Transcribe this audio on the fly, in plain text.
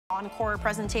encore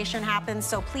presentation happens,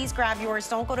 so please grab yours.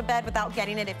 Don't go to bed without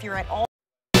getting it if you're at all.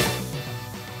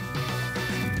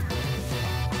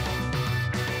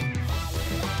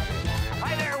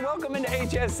 Welcome into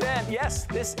HSN. Yes,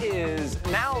 this is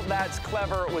Now That's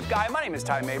Clever with Guy. My name is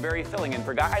Ty Mayberry, filling in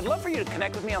for Guy. I'd love for you to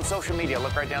connect with me on social media.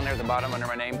 Look right down there at the bottom under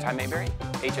my name, Ty Mayberry,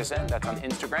 HSN. That's on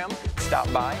Instagram.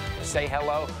 Stop by, say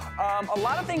hello. A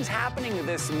lot of things happening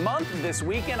this month, this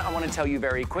weekend. I want to tell you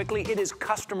very quickly, it is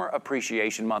Customer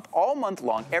Appreciation Month. All month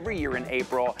long, every year in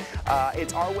April.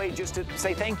 It's our way just to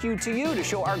say thank you to you, to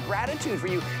show our gratitude for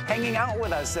you hanging out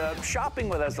with us, shopping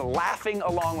with us, laughing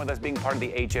along with us, being part of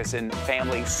the HSN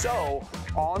family. So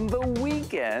on the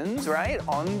weekends, right?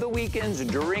 On the weekends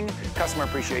during Customer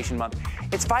Appreciation Month,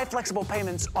 it's 5 flexible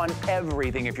payments on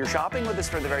everything. If you're shopping with us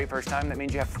for the very first time, that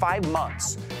means you have 5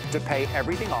 months to pay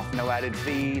everything off. No added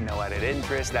fee, no added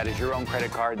interest. That is your own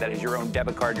credit card. That is your own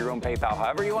debit card, your own PayPal,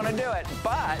 however you want to do it.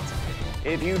 But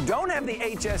if you don't have the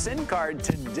HSN card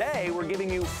today, we're giving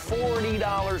you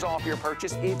 $40 off your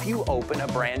purchase if you open a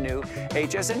brand new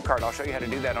HSN card. I'll show you how to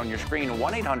do that on your screen.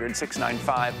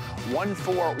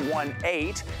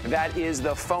 1-800-695-1418. That is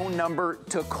the phone number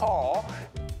to call.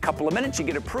 Couple of minutes, you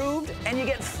get approved, and you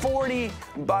get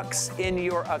 $40 in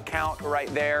your account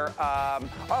right there.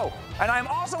 Oh, and I'm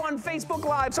also on Facebook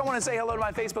Live, so I want to say hello to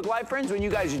my Facebook Live friends. When you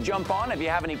guys jump on, if you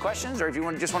have any questions or if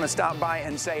you just want to stop by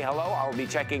and say hello, I'll be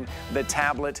checking the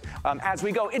tablet as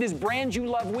we go. It is Brands You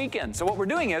Love Weekend, so what we're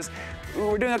doing is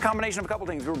we're doing a combination of a couple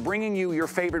things. We're bringing you your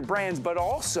favorite brands, but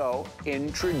also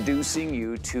introducing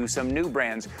you to some new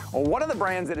brands. Well, one of the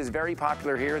brands that is very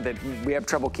popular here that we have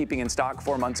trouble keeping in stock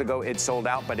 4 months ago, it sold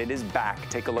out, but it is back.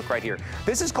 Take a look right here.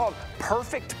 This is called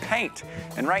Perfect Paint,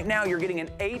 and right now you're getting an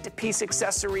 8-piece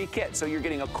accessory kit, so you're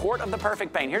getting a quart of the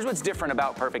Perfect Paint. Here's what's different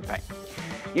about Perfect Paint.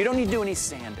 You don't need to do any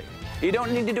sanding. You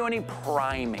don't need to do any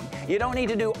priming. You don't need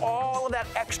to do all of that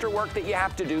extra work that you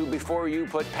have to do before you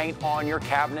put paint on your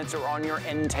cabinets or on your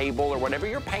end table or whatever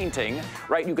you're painting,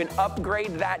 right? You can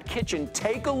upgrade that kitchen.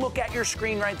 Take a look at your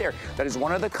screen right there. That is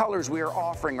one of the colors we are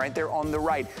offering right there on the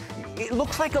right. It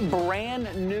looks like a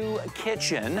brand new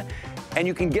kitchen, and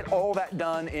you can get all that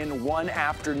done in one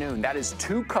afternoon. That is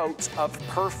 2 coats of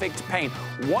Perfect Paint.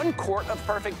 1 quart of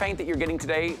Perfect Paint that you're getting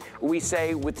today, we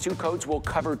say with 2 coats will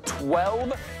cover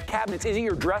 12 cabinets. Is it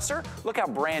your dresser? Look how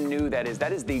brand new that is.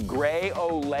 That is the gray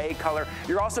Olay color.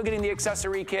 You're also getting the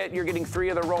accessory kit. You're getting 3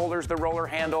 of the rollers, the roller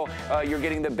handle. You're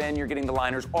getting the bin, you're getting the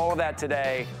liners. All of that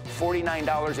today,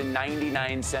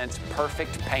 $49.99.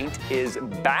 Perfect Paint is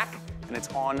back, and it's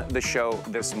on the show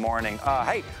this morning.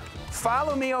 Hey,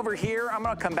 follow me over here. I'm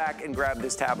gonna come back and grab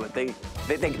this tablet. They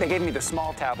gave me the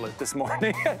small tablet this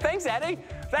morning. Thanks, Eddie.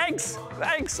 Thanks.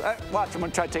 Watch, I'm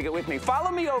gonna try to take it with me. Follow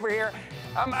me over here.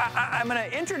 I'm gonna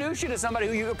introduce you to somebody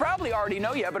who you probably already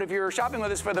know yet, but if you're shopping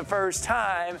with us for the first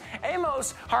time,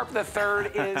 Amos Harp III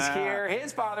is here.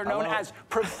 His father, known as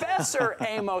Professor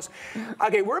Amos.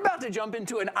 Okay, we're about to jump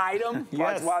into an item.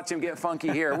 Yes. Watch him get funky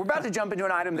here. We're about to jump into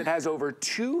an item that has over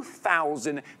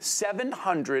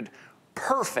 2,700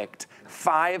 perfect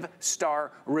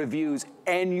 5-star reviews,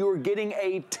 and you're getting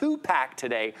a 2-pack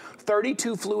today,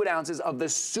 32 fluid ounces of the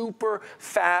super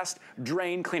fast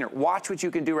drain cleaner. Watch what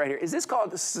you can do right here. Is this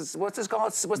called, what's this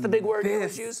called? What's the big word you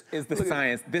always use? This is the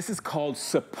science. This is called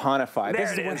saponify.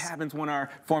 This is what happens when our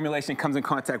formulation comes in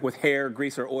contact with hair,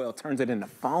 grease, or oil, turns it into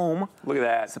foam. Look at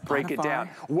that. Saponify. Break it down.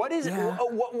 What is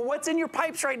what's in your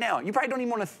pipes right now? You probably don't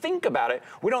even want to think about it.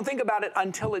 We don't think about it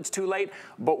until it's too late,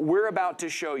 but we're about to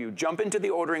show you. Jump into the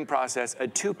ordering process. A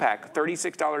 2-pack,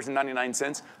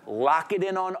 $36.99. Lock it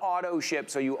in on auto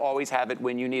ship so you always have it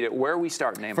when you need it. Where are we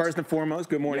starting, Amos? First and foremost,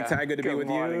 good morning, Ty. Good to be with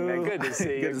you. Good morning, man. Good to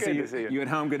see you. Good to see you. You at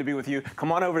home, good to be with you.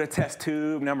 Come on over to test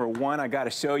tube number 1. I got to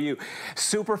show you.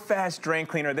 Super fast drain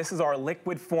cleaner. This is our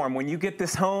liquid form. When you get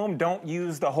this home, don't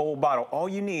use the whole bottle. All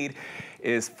you need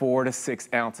is 4 to 6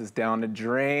 ounces down the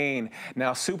drain.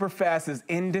 Now, super fast is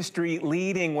industry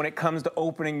leading when it comes to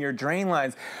opening your drain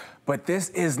lines. But this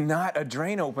is not a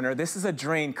drain opener. This is a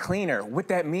drain cleaner. What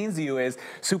that means to you is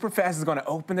Superfast is going to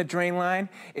open the drain line,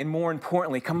 and more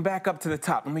importantly, come back up to the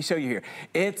top. Let me show you here.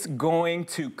 It's going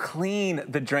to clean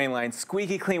the drain line,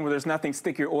 squeaky clean, where there's nothing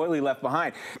sticky or oily left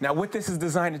behind. Now, what this is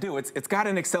designed to do, it's got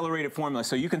an accelerated formula,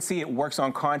 so you can see it works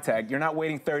on contact. You're not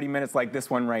waiting 30 minutes like this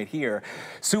one right here.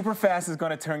 Superfast is going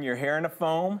to turn your hair into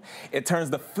foam. It turns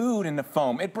the food into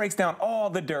foam. It breaks down all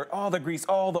the dirt, all the grease,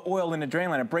 all the oil in the drain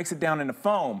line. It breaks it down into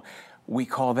foam. We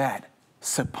call that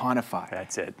saponify.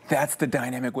 That's it. That's the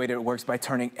dynamic way that it works, by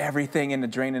turning everything in the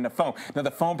drain into foam. Now,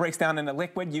 the foam breaks down into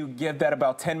liquid. You give that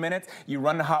about 10 minutes. You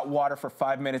run the hot water for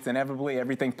 5 minutes. Inevitably,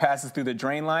 everything passes through the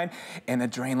drain line, and the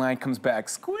drain line comes back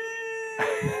squeak.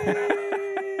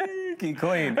 squeaky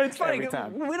clean. It's funny, every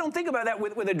time. we don't think about that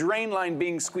with a drain line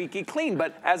being squeaky clean,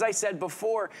 but as I said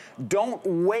before, don't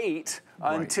wait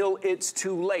until it's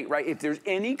too late, right? If there's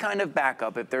any kind of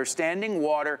backup, if there's standing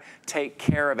water, take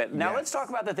care of it. Now let's talk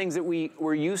about the things that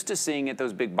we're used to seeing at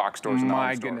those big box stores.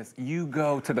 My goodness, you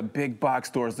go to the big box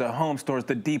stores, the home stores,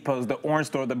 the depots, the orange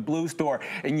store, the blue store,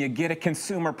 and you get a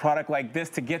consumer product like this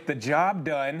to get the job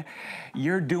done,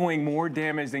 you're doing more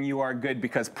damage than you are good,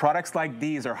 because products like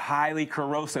these are highly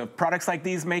corrosive. Products like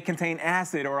these may contain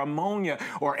acid or ammonia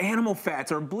or animal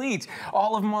fats or bleach,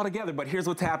 all of them all together. But here's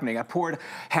what's happening. I poured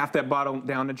half that bottle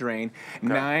down the drain.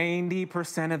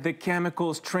 90% of the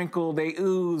chemicals trickle, they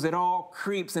ooze, it all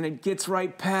creeps, and it gets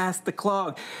right past the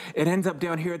clog. It ends up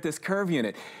down here at this curve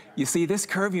unit. You see, this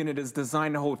curve unit is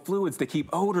designed to hold fluids to keep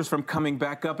odors from coming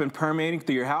back up and permeating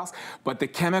through your house, but the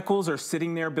chemicals are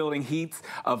sitting there building heats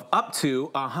of up to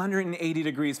 180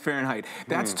 degrees Fahrenheit.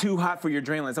 That's too hot for your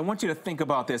drain lines. I want you to think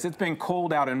about this. It's been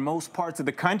cold out in most parts of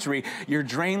the country. Your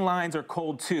drain lines are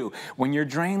cold too. When your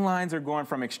drain lines are going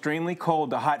from extremely cold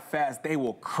to hot fast, they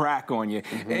will crack on you.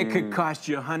 It could cost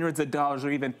you hundreds of dollars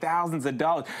or even thousands of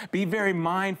dollars. Be very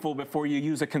mindful before you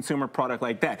use a consumer product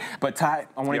like that. But Ty,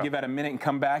 I want to give that a minute and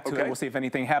come back to it. We'll see if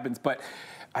anything happens. But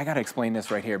I got to explain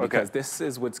this right here, because this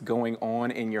is what's going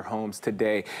on in your homes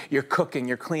today. You're cooking,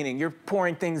 you're cleaning, you're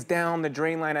pouring things down the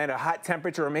drain line at a hot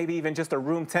temperature or maybe even just a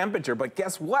room temperature. But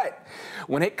guess what?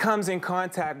 When it comes in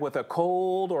contact with a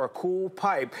cold or a cool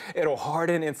pipe, it'll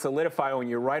harden and solidify on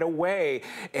you right away,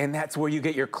 and that's where you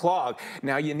get your clog.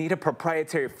 Now, you need a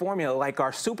proprietary formula like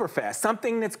our Superfast,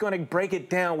 something that's going to break it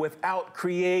down without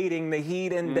creating the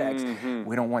heat index.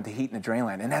 We don't want the heat in the drain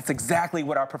line, and that's exactly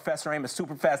what our Professor Amos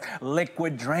Superfast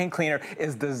liquid drain cleaner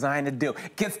is designed to do.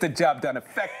 Gets the job done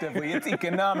effectively. It's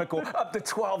economical. Up to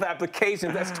 12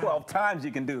 applications. That's 12 times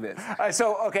you can do this.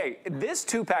 So, okay, this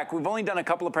 2-pack, we've only done a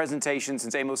couple of presentations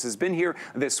since Amos has been here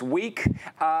this week.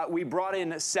 We brought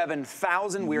in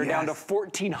 7,000. We are down to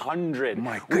 1,400.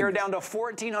 We are down to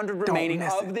 1,400 remaining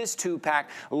of this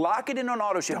 2-pack. Lock it in on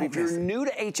auto ship. If you're new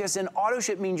to HSN, auto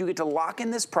ship means you get to lock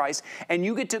in this price, and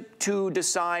you get to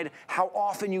decide how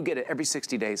often you get it. Every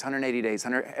 60 days, 180 days,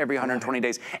 every 120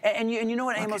 days. And you know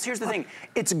what, Amos, here's the thing.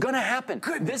 It's going to happen.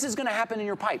 This is going to happen in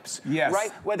your pipes, right?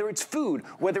 Whether it's food,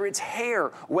 whether it's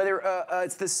hair, whether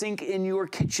it's the sink in your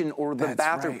kitchen or the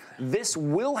bathroom. This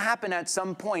will happen at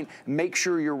some point. Make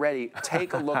sure you're ready.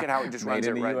 Take a look at how it just runs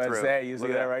it right through. You see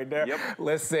that right there?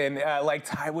 Listen, like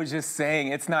Ty was just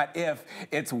saying, it's not if,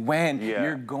 it's when.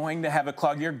 You're going to have a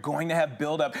clog. You're going to have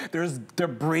buildup. There's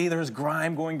debris, there's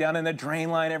grime going down in the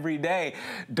drain line every day.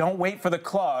 Don't wait for the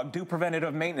clog. Do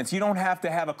preventative maintenance. You don't have to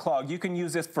have a clog. You can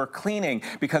use this for cleaning,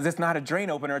 because it's not a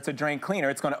drain opener, it's a drain cleaner.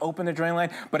 It's going to open the drain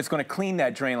line, but it's going to clean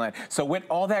that drain line. So with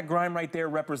all that grime right there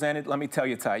represented, let me tell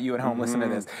you, Ty, you at home, listen to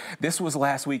this. This was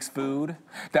last week's food.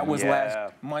 That was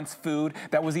last month's food.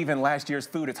 That was even last year's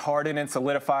food. It's hardened and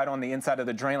solidified on the inside of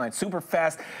the drain line.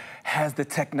 Superfast has the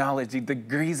technology, the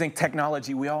greasing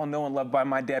technology we all know and love by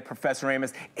my dad, Professor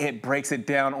Amos. It breaks it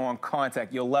down on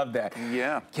contact. You'll love that.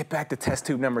 Get back to test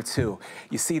tube number 2.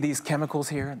 You see these chemicals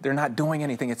here? They're not doing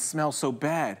anything. It smells so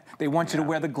bad. They want you to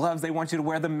wear the gloves. They want you to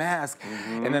wear the mask.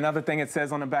 And another thing it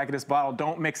says on the back of this bottle,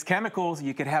 don't mix chemicals.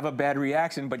 You could have a bad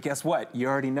reaction. But guess what? You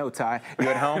already know, Ty. You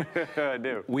at home? I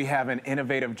do. We have an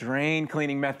innovative drain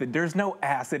cleaning method. There's no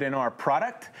acid in our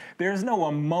product. There's no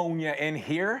ammonia in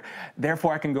here.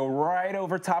 Therefore, I can go right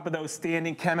over top of those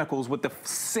standing chemicals with the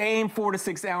same 4 to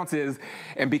 6 ounces.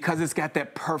 And because it's got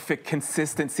that perfect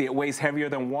consistency, it weighs heavier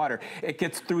than water. It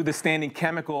gets through the standing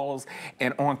chemicals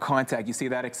and on contact. You see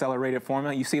that accelerated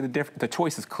formula? You see the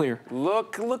choice is clear.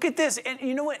 Look at this. And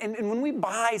you know what? And when we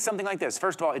buy something like this,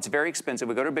 first of all, it's very expensive.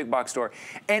 We go to a big box store,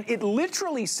 and it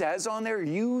literally says on there,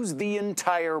 use the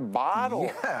entire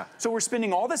bottle. So we're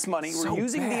spending all this money. We're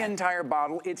using the entire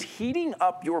bottle. It's heating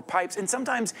up your pipes. And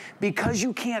sometimes, because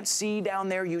you can't see down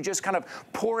there, you just kind of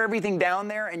pour everything down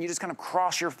there, and you just kind of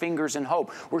cross your fingers and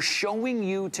hope. We're showing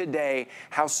you today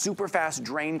how Superfast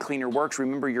Drain Cleaner works.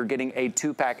 Remember, you're getting a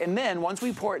 2-pack. And then once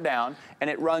we pour it down and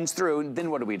it runs through,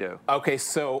 then what do we do? Okay,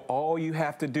 so all you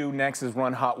have to do next is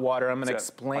run hot water. I'm going to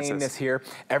explain this here.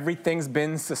 Everything's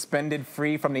been suspended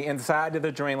free from the inside to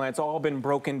the drain line. It's all been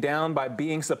broken down by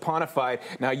being saponified.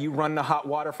 Now you run the hot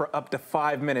water for up to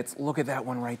 5 minutes. Look at that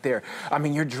one right there. I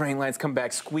mean, your drain lines come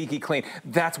back squeaky clean.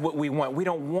 That's what we want. We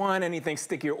don't want anything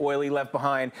sticky or oily left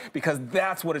behind, because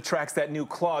that's what attracts that new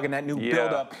clog and that new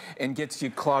buildup and gets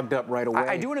you clogged up right away.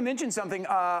 I do want to mention something.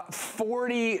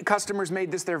 40 customers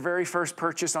made this their very very first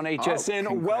purchase on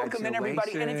HSN. Welcome in,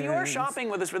 everybody. And if you are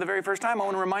shopping with us for the very first time, I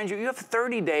want to remind you, you have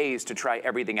 30 days to try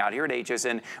everything out. Here at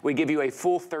HSN, we give you a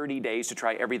full 30 days to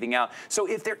try everything out. So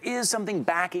if there is something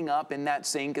backing up in that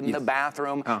sink, in the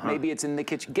bathroom, maybe it's in the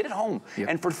kitchen, get it home.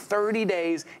 And for 30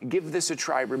 days, give this a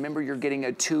try. Remember, you're getting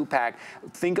a 2-pack.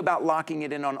 Think about locking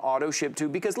it in on auto ship too,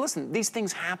 because listen, these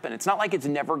things happen. It's not like it's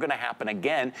never going to happen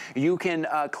again. You can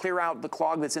clear out the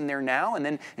clog that's in there now, and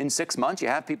then in 6 months, you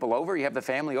have people over, you have the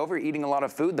family over, eating a lot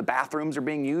of food, the bathrooms are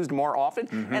being used more often,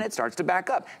 and it starts to back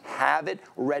up. Have it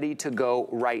ready to go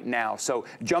right now. So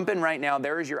jump in right now.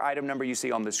 There is your item number you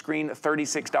see on the screen,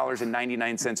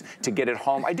 $36.99 to get it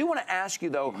home. I do want to ask you,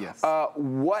 though,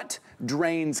 what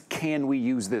drains can we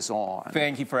use this on?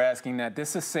 Thank you for asking that.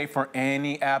 This is safe for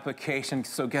any application.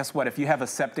 So guess what? If you have a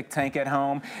septic tank at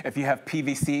home, if you have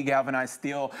PVC, galvanized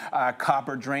steel,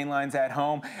 copper drain lines at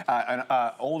home, an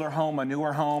older home, a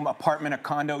newer home, apartment, a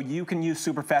condo, you can use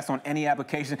Superfast on any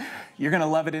application. You're going to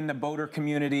love it in the boater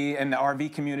community and the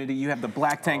RV community. You have the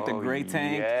black tank, the gray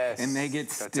tank, and they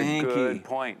get stinky. That's a good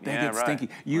point. They get stinky.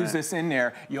 Use this in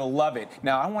there. You'll love it.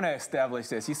 Now, I want to establish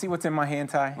this. You see what's in my hand,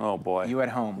 Ty? Oh, boy. You at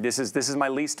home. This is my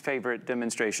least favorite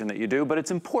demonstration that you do, but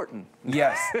it's important.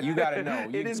 Yes, you got to know.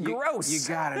 It is gross. You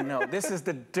got to know. This is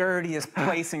the dirtiest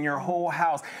place in your whole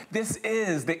house. This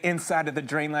is the inside of the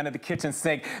drain line of the kitchen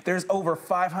sink. There's over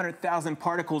 500,000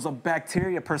 particles of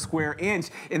bacteria per square inch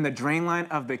in the drain line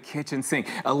of the kitchen sink.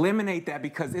 Eliminate that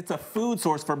because it's a food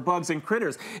source for bugs and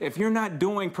critters. If you're not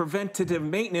doing preventative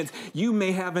maintenance, you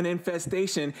may have an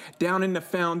infestation down in the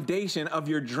foundation of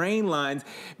your drain lines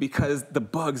because the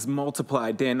bugs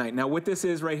multiply day and night. Now, what this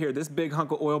is right here, this big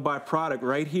hunk of oil byproduct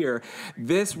right here,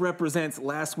 this represents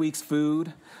last week's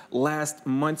food, last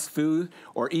month's food,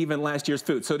 or even last year's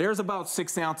food. So there's about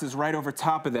 6 ounces right over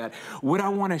top of that. What I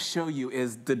want to show you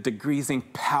is the degreasing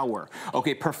power.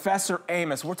 Okay, Professor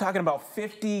Amos, we're talking about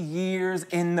 50 years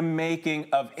in the making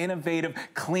of innovative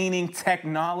cleaning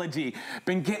technology.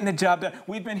 Been getting the job done.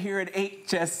 We've been here at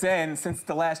HSN since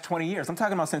the last 20 years. I'm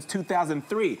talking about since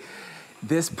 2003.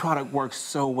 This product works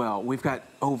so well. We've got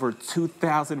over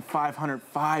 2,500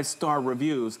 5-star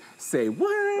reviews. Say what?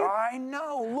 I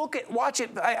know. Look at, watch it.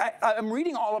 I'm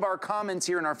reading all of our comments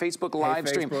here in our Facebook live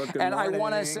stream. And I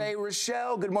want to say,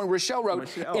 Rochelle, good morning. Rochelle wrote,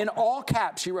 in all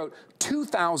caps, she wrote,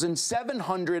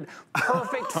 2,700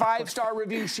 perfect 5-star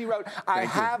reviews. She wrote, I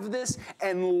have this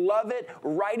and love it.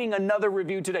 Writing another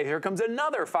review today. Here comes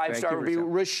another 5-star review.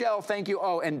 Rochelle, thank you.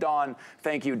 Oh, and Dawn,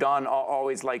 thank you. Dawn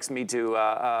always likes me to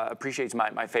appreciate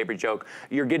my favorite joke.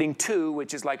 You're getting 2,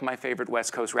 which is like my favorite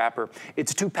West Coast rapper.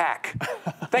 It's a 2-pack.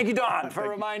 Thank you, Dawn, for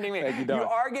reminding me. Thank you, Dawn. You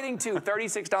are getting 2,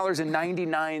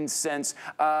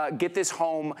 $36.99. Get this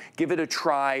home. Give it a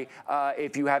try.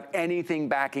 If you have anything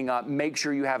backing up, make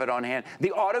sure you have it on hand.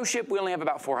 The auto ship, we only have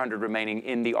about 400 remaining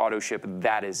in the auto ship.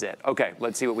 That is it. Okay,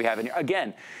 let's see what we have in here.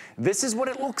 Again, this is what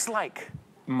it looks like.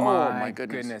 My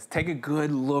goodness. Take a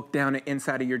good look down the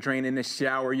inside of your drain in the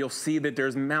shower. You'll see that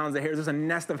there's mounds of hair. There's a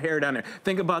nest of hair down there.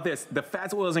 Think about this. The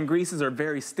fats, oils, and greases are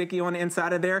very sticky on the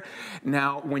inside of there.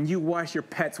 Now, when you wash your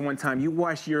pets one time, you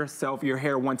wash yourself, your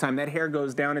hair one time, that hair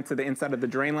goes down into the inside of the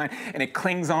drain line and it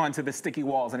clings on to the sticky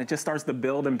walls and it just starts to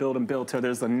build and build and build till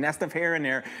there's a nest of hair in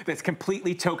there that's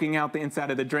completely choking out the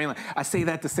inside of the drain line. I say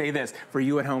that to say this for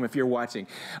you at home if you're watching.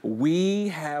 We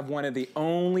have one of the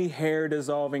only hair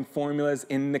dissolving formulas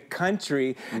in the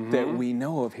country that we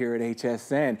know of here at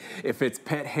HSN. If it's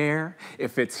pet hair,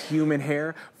 if it's human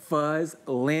hair, fuzz,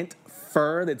 lint,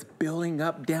 fur that's building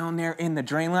up down there in the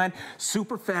drain line,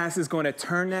 Superfast is going to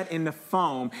turn that into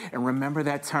foam. And remember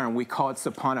that term, we call it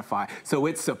saponify. So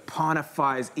it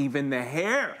saponifies even the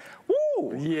hair.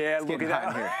 Woo! Yeah, look at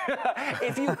that.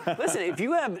 If you listen, if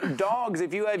you have dogs,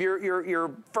 if you have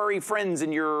your furry friends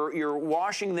and you're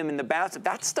washing them in the bathtub,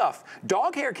 that stuff,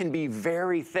 dog hair can be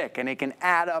very thick and it can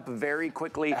add up very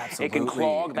quickly. Absolutely. It can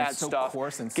clog that stuff.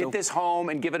 And Get this home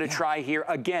and give it a try here.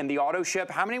 Again, the auto ship.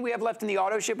 How many we have left in the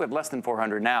auto ship? We have less than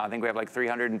 400 now. I think we have like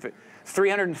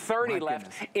 330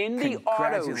 left in the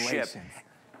auto ship.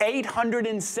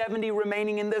 870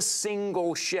 remaining in the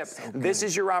single ship. This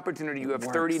is your opportunity. You have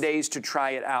 30 days to try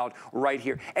it out right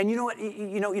here. And you know what?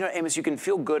 You know, Amos, you can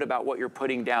feel good about what you're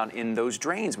putting down in those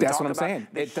drains. That's what I'm saying.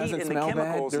 It doesn't smell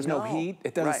bad. There's no heat.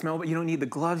 It doesn't smell bad. You don't need the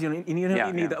gloves. You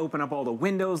don't need to open up all the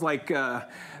windows like the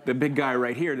big guy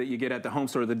right here that you get at the home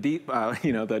store, the deep, those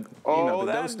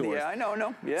stores. Yeah, I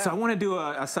know. Yeah. So I want to do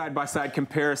a side-by-side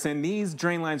comparison. These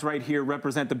drain lines right here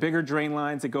represent the bigger drain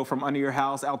lines that go from under your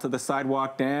house out to the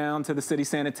sidewalk down. down to the city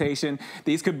sanitation.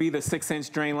 These could be the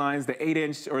 6-inch drain lines, the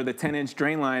 8-inch or the 10-inch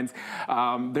drain lines.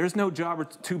 There's no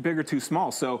job too big or too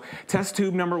small. So test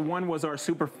tube number 1 was our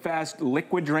super fast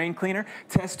liquid drain cleaner.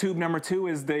 Test tube number 2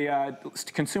 is the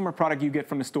consumer product you get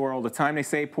from the store all the time. They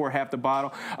say pour half the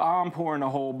bottle. I'm pouring a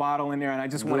whole bottle in there, and I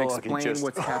just want to explain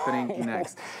what's happening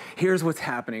next. Here's what's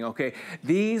happening, okay?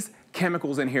 These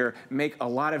chemicals in here make a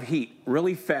lot of heat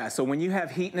really fast. So when you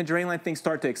have heat in the drain line, things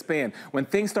start to expand. When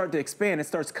things start to expand, it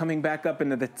starts coming back up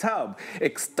into the tub.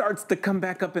 It starts to come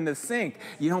back up in the sink.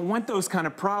 You don't want those kind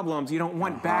of problems. You don't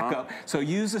want backup. So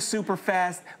use a super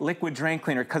fast liquid drain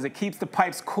cleaner because it keeps the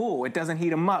pipes cool. It doesn't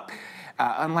heat them up,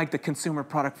 unlike the consumer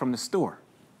product from the store.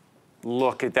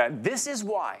 Look at that. This is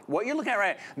why, what you're looking at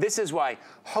right now, this is why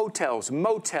hotels,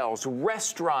 motels,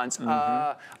 restaurants,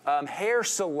 hair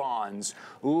salons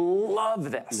love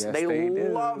this. Yes, they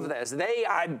love do. this. They,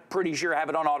 I'm pretty sure, have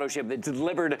it on auto ship. It's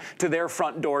delivered to their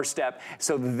front doorstep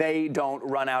so they don't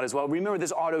run out as well. Remember,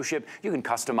 this auto ship, you can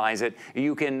customize it.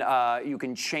 You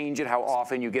can change it how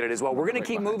often you get it as well. We're going to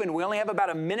keep moving. We only have about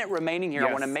a minute remaining here.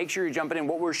 I want to make sure you're jumping in.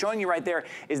 What we're showing you right there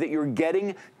is that you're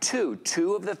getting two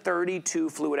of the 32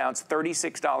 fluid ounce,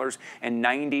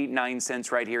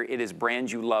 $36.99 right here. It is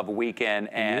Brands You Love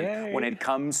weekend. And when it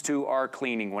comes to our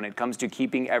cleaning, when it comes to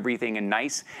keeping everything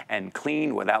nice and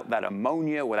clean without that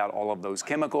ammonia, without all of those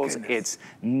chemicals, it's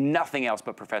nothing else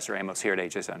but Professor Amos here at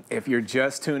HSN. If you're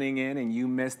just tuning in and you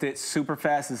missed it,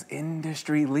 Superfast is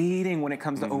industry leading when it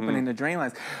comes to opening the drain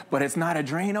lines. But it's not a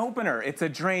drain opener, it's a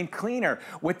drain cleaner.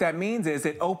 What that means is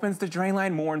it opens the drain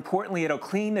line. More importantly, it'll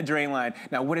clean the drain line.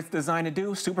 Now, what it's designed to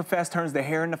do, Superfast turns the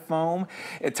hair into foam.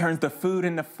 It turns the food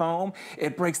into foam.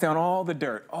 It breaks down all the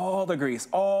dirt, all the grease,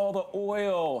 all the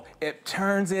oil. It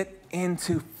turns it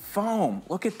into foam.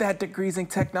 Look at that degreasing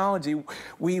technology.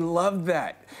 We love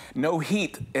that. No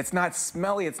heat. It's not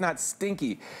smelly. It's not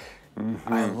stinky.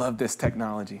 I love this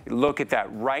technology. Look at that,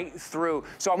 right through.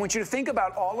 So I want you to think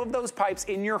about all of those pipes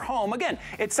in your home. Again,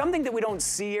 it's something that we don't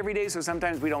see every day, so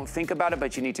sometimes we don't think about it,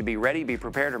 but you need to be ready, be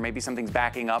prepared, or maybe something's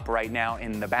backing up right now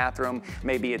in the bathroom.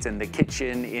 Maybe it's in the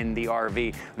kitchen, in the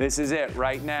RV. This is it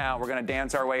right now. We're gonna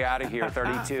dance our way out of here.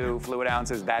 32 fluid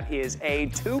ounces. That is a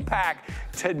 2-pack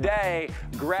today.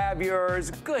 Grab yours.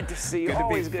 Good to see you.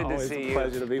 Always good to see you.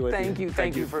 Pleasure to be with you.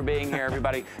 Thank you for being here,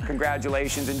 everybody.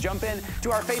 Congratulations. And jump in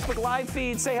to our Facebook Live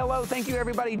feed. Say hello. Thank you,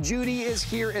 everybody. Judy is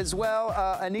here as well.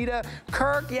 Anita,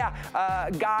 Kirk,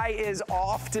 Guy is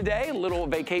off today. A little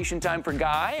vacation time for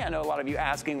Guy. I know a lot of you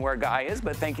asking where Guy is,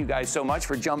 but thank you guys so much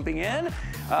for jumping in.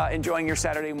 Enjoying your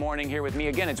Saturday morning here with me.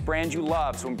 Again, it's Brands You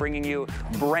Love, so I'm bringing you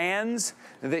brands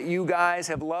that you guys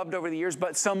have loved over the years,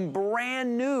 but some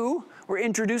brand new. We're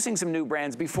introducing some new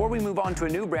brands. Before we move on to a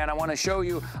new brand, I want to show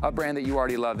you a brand that you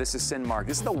already love. This is Sinmark.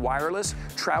 This is the wireless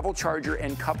travel charger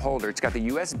and cup holder. It's got the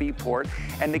USB port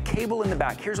and the cable in the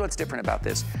back. Here's what's different about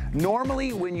this.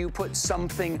 Normally, when you put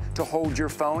something to hold your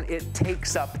phone, it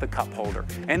takes up the cup holder.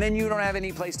 And then you don't have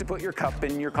any place to put your cup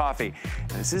and your coffee.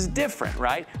 This is different,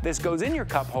 right? This goes in your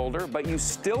cup holder, but you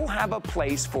still have a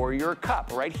place for your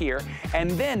cup right here.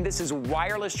 And then this is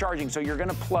wireless charging. So you're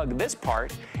gonna plug this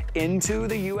part into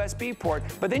the USB port,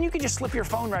 but then you can just slip your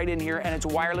phone right in here and it's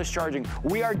wireless charging.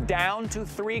 We are down to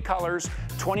 3 colors,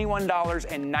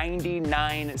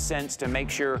 $21.99 to make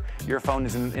sure your phone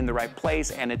is in the right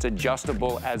place, and it's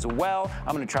adjustable as well.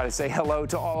 I'm gonna try to say hello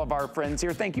to all of our friends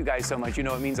here. Thank you guys so much. You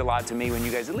know it means a lot to me when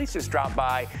you guys at least just drop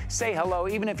by, say hello,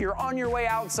 even if you're on your way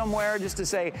out somewhere, just to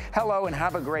say hello and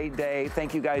have a great day.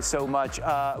 Thank you guys so much.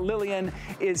 Lillian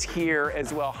is here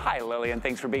as well. Hi, Lillian,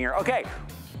 thanks for being here. Okay.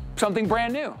 Something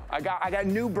brand new. I got a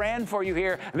new brand for you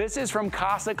here. This is from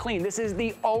Casa Clean. This is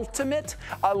the ultimate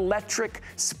electric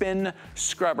spin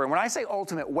scrubber. And when I say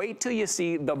ultimate, wait till you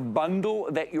see the bundle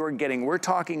that you're getting. We're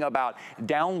talking about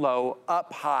down low,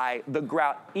 up high, the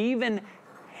grout, even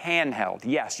handheld.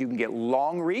 Yes, you can get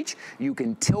long reach. You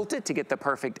can tilt it to get the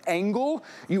perfect angle.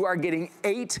 You are getting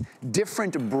 8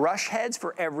 different brush heads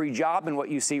for every job, and what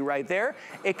you see right there,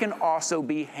 it can also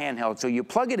be handheld. So you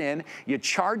plug it in, you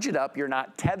charge it up, you're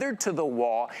not tethered to the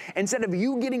wall. Instead of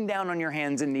you getting down on your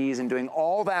hands and knees and doing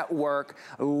all that work,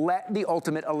 let the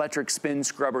ultimate electric spin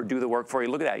scrubber do the work for you.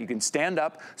 Look at that. You can stand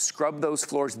up, scrub those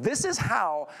floors. This is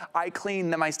how I clean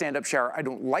my stand-up shower. I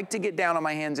don't like to get down on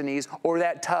my hands and knees or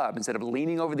that tub. Instead of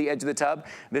leaning over the edge of the tub,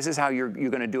 this is how you're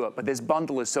gonna do it. But this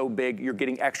bundle is so big, you're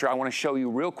getting extra. I wanna show you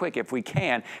real quick, if we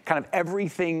can, kind of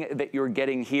everything that you're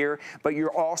getting here, but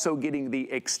you're also getting the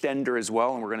extender as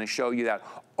well, and we're gonna show you that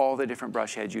all the different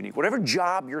brush heads you need. Whatever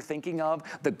job you're thinking of,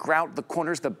 the grout, the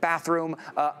corners, the bathroom,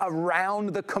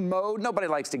 around the commode, nobody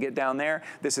likes to get down there.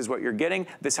 This is what you're getting.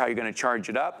 This is how you're gonna charge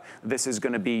it up. This is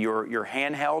gonna be your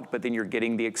handheld, but then you're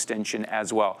getting the extension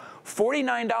as well.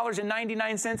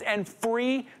 $49.99 and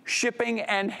free shipping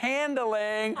and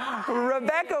handling.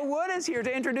 Rebecca Wood is here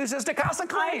to introduce us to Casa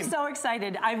Clean. I'm so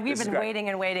excited. We've been waiting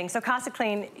and waiting. So Casa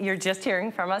Clean, you're just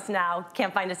hearing from us now.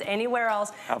 Can't find us anywhere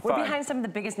else. We're behind some of the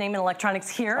biggest name in electronics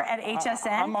here at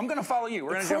HSN. I'm gonna follow you.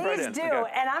 We're gonna jump right in. Please do.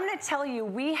 Okay. And I'm gonna tell you,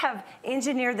 we have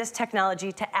engineered this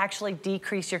technology to actually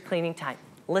decrease your cleaning time.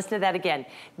 Listen to that again.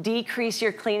 Decrease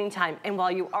your cleaning time. And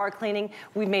while you are cleaning,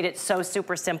 we've made it so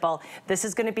super simple. This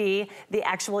is gonna be the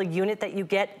actual unit that you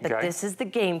get, but this is the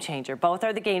game changer. Both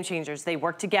are the game changers. They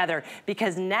work together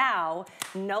because now,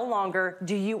 no longer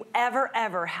do you ever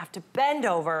have to bend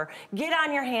over, get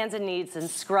on your hands and knees and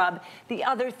scrub. The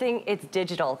other thing, it's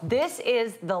digital. This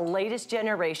is the latest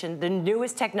generation, the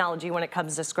newest technology when it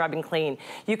comes to scrub and clean.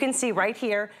 You can see right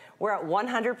here, we're at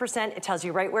 100%. It tells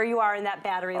you right where you are in that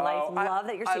battery life. Love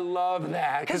that you're. I love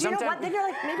that. Because you know what? Then you're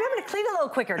like, maybe I'm gonna clean a little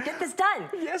quicker. Get this done.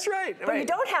 Yes, right. But you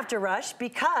don't have to rush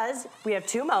because we have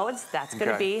 2 modes. That's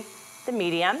gonna be the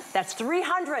medium. That's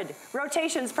 300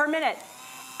 rotations per minute.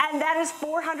 And that is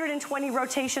 420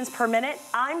 rotations per minute.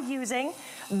 I'm using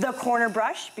the corner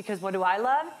brush because what do I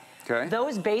love?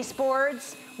 Those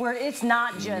baseboards where it's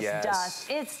not just dust,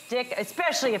 it's stick,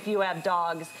 especially if you have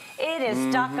dogs. It is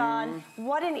stuck on.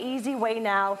 What an easy way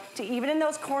now to, even in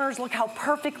those corners, look how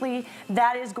perfectly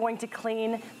that is going to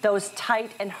clean those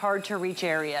tight and hard to reach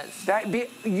areas.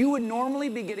 You would normally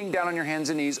be getting down on your hands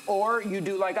and knees, or you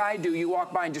do like I do, you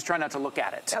walk by and just try not to look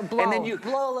at it. And then you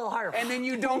blow a little harder. And then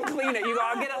you don't clean it. You go,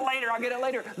 I'll get it later, I'll get it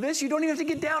later. This, you don't even have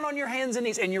to get down on your hands and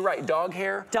knees. And you're right, dog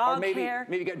hair. Dog or maybe, hair.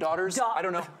 Maybe get daughters, I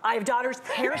don't know. I have daughters.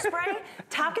 Hairspray,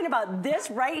 talking about this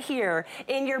right here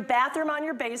in your bathroom on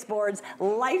your baseboards,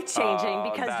 life-changing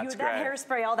because that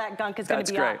hairspray, all that gunk is going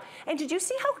to be off. And did you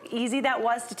see how easy that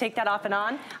was to take that off and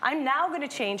on? I'm now going to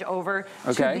change over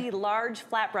to the large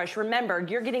flat brush. Remember,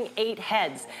 you're getting 8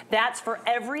 heads. That's for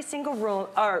every single room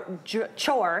or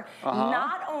chore,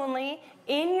 not only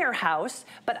in your house,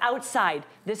 but outside.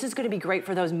 This is gonna be great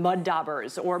for those mud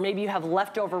daubers, or maybe you have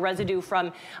leftover residue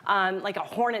from like a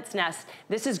hornet's nest.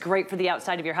 This is great for the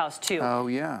outside of your house too. Oh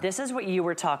yeah. This is what you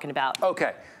were talking about.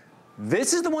 Okay.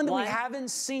 This is the one that we haven't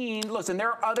seen. Listen,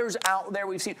 there are others out there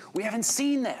we've seen. We haven't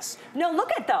seen this. No,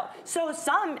 look at though. So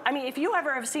I mean, if you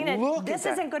ever have seen it, this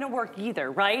isn't gonna work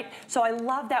either, right? So I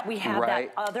love that we have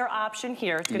that other option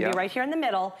here. It's gonna be right here in the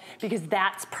middle because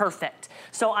that's perfect.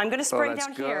 So I'm gonna spray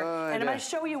down here and I'm gonna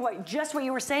show you just what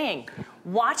you were saying.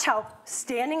 Watch how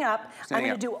standing up, I'm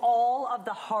gonna do all of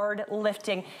the hard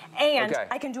lifting. And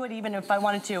I can do it even if I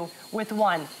wanted to with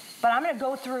one. But I'm gonna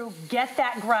go through, get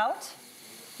that grout.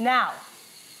 Now,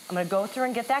 I'm gonna go through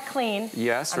and get that clean.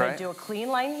 Yes, I'm gonna do a clean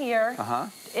line here.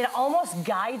 It almost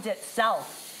guides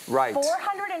itself.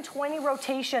 420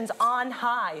 rotations on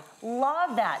high.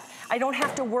 Love that. I don't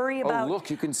have to worry about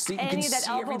look, you can see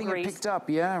everything grease. picked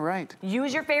up. Yeah, right.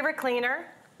 Use your favorite cleaner.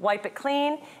 Wipe it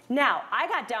clean. Now, I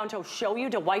got down to show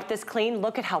you to wipe this clean.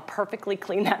 Look at how perfectly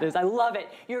clean that is. I love it.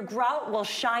 Your grout will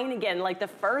shine again. Like the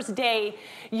first day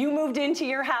you moved into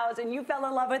your house and you fell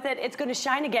in love with it, it's gonna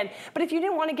shine again. But if you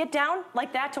didn't want to get down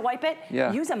like that to wipe it,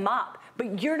 use a mop.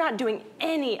 But you're not doing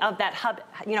any of that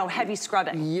heavy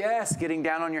scrubbing. Yes, getting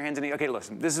down on your hands and knees. Okay,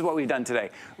 listen, this is what we've done today.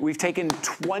 We've taken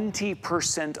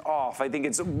 20% off. I think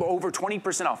it's over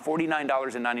 20% off,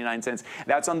 $49.99.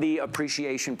 That's on the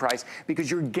appreciation price because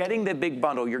you're getting the big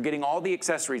bundle. You're getting all the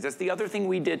accessories. That's the other thing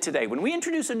we did today. When we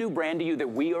introduce a new brand to you that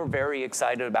we are very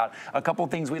excited about, a couple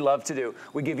things we love to do.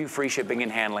 We give you free shipping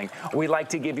and handling. We like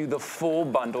to give you the full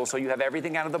bundle so you have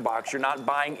everything out of the box. You're not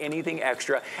buying anything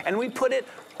extra. And we put it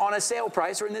on a sale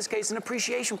price, or in this case, an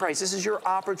appreciation price. This is your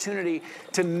opportunity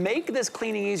to make this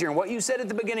cleaning easier. And what you said at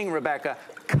the beginning, Rebecca,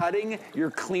 cutting your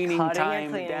cleaning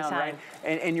time down, right?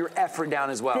 And your effort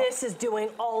down as well. This is doing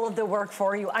all of the work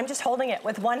for you. I'm just holding it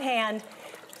with one hand.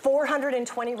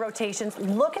 420 rotations.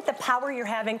 Look at the power you're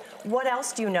having. What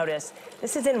else do you notice?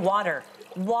 This is in water.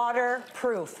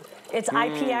 Waterproof. It's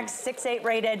IPX68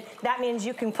 rated. That means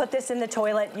you can put this in the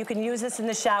toilet. You can use this in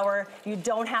the shower. You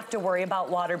don't have to worry about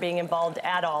water being involved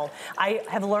at all. I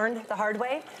have learned the hard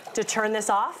way to turn this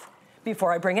off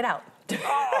before I bring it out.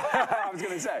 I was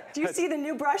gonna say. Do you see the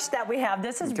new brush that we have?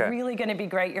 This is really gonna be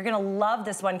great. You're gonna love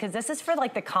this one because this is for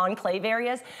like the conclave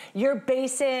areas. Your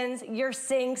basins, your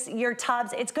sinks, your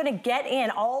tubs, it's gonna get in.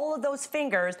 All of those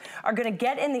fingers are gonna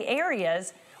get in the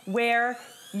areas where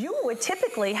you would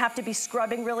typically have to be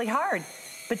scrubbing really hard.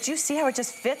 But you see how it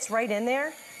just fits right in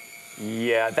there?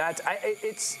 Yeah,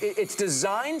 it's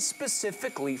designed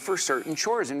specifically for certain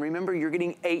chores. And remember, you're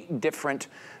getting 8 different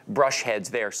brush heads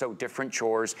there. So different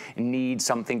chores need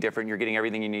something different. You're getting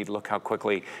everything you need. Look how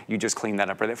quickly you just clean that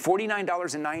up right there.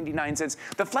 $49.99.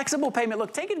 The flexible payment,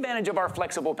 look, take advantage of our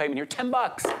flexible payment here. $10.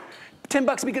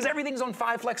 $10 because everything's on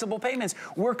 5 flexible payments.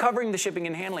 We're covering the shipping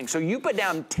and handling. So you put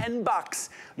down $10,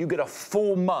 you get a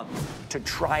full month to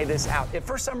try this out. If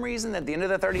for some reason at the end of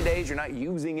the 30 days you're not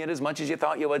using it as much as you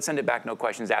thought you would, send it back, no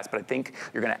questions asked. But I think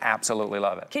you're gonna absolutely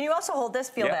love it. Can you also hold this?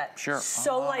 Feel that? Sure.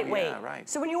 So lightweight. Yeah, right.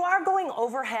 So when you are going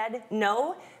overhead,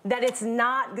 know that it's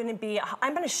not gonna be,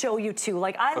 I'm gonna show you too.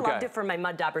 Like I loved it for my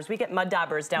mud daubers. We get mud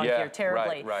daubers down here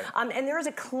terribly. Right. And there is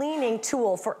a cleaning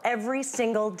tool for every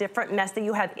single different mess that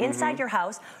you have inside your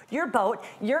house, your boat,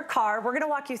 your car. We're gonna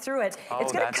walk you through it.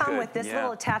 It's gonna come with this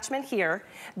little attachment here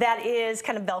that is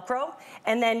kind of Velcro.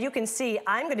 And then you can see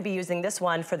I'm gonna be using this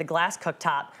one for the glass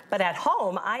cooktop. But at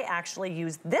home, I actually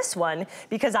use this one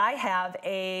because I have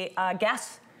a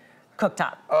gas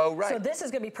cooktop. Oh, right. So this is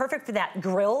gonna be perfect for that.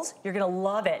 Grills, you're gonna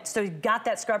love it. So you've got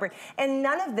that scrubber. And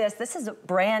none of this is a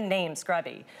brand name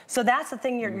scrubby. So that's the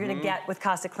thing you're gonna get with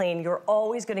Costa Clean. You're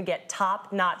always gonna get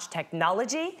top-notch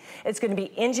technology. It's gonna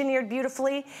be engineered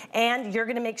beautifully, and you're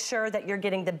gonna make sure that you're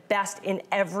getting the best in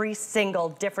every single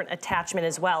different attachment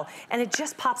as well. And it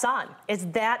just pops on. It's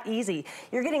that easy.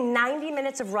 You're getting 90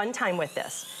 minutes of runtime with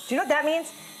this. Do you know what that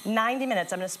means? 90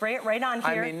 minutes. I'm gonna spray it right on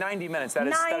here. I mean, 90 minutes. That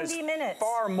is 90 minutes.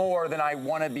 Far more than I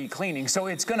want to be cleaning. So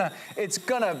it's gonna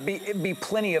be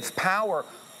plenty of power.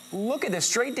 Look at this,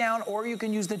 straight down, or you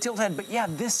can use the tilt head. But yeah,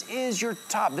 this is your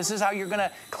top. This is how you're gonna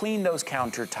clean those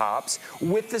countertops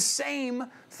with the same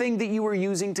thing that you were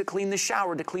using to clean the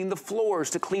shower, to clean the floors,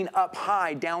 to clean up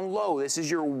high, down low. This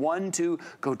is your 1-2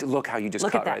 go to. Look how you just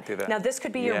cut right through that. Now this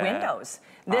could be your windows.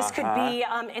 This could be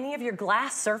any of your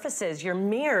glass surfaces, your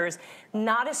mirrors.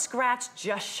 Not a scratch,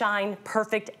 just shine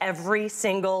perfect every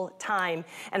single time.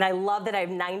 And I love that I have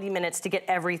 90 minutes to get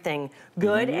everything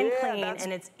good and clean,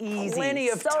 and it's easy. Plenty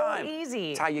of time. So easy.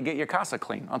 That's how you get your casa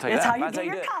clean. I'll tell you that. That's how you get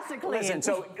your casa clean. Listen,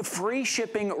 so free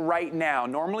shipping right now.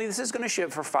 Normally this is going to ship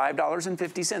for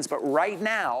 $5.50, but right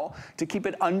now, to keep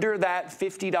it under that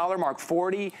 $50 mark,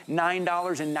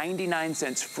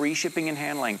 $49.99, free shipping and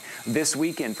handling. This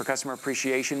weekend for Customer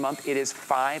Appreciation Month, it is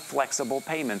 5 flexible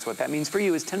payments. What that means for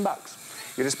you is $10.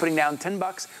 You're just putting down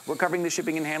 $10. We're covering the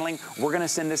shipping and handling. We're gonna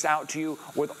send this out to you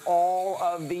with all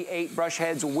of the 8 brush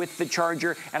heads with the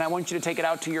charger, and I want you to take it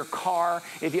out to your car.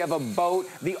 If you have a boat,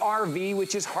 the RV,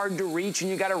 which is hard to reach,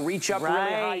 and you gotta reach up really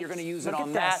high, you're gonna use it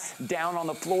on that, down on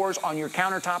the floors, on your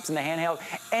countertops in the handheld,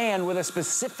 and with a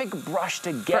specific brush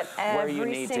to get where you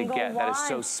need to get. That is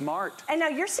so smart. And now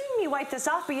you're seeing me wipe this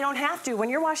off, but you don't have to. When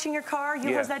you're washing your car,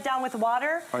 you hose that down with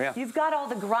water. You've got all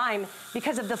the grime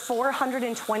because of the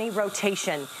 420 rotation.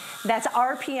 That's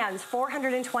RPMs,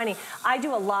 420. I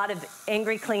do a lot of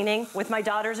angry cleaning with my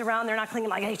daughters around. They're not cleaning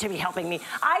like they should be helping me.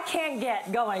 I can't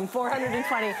get going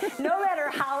 420, no matter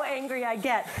how angry I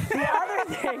get. The other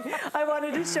thing I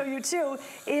wanted to show you too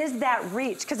is that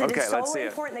reach, because it is so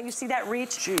important that you see that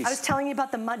reach. I was telling you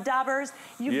about the mud daubers.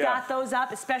 You've got those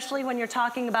up, especially when you're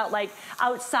talking about like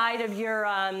outside of your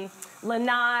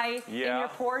lanai in your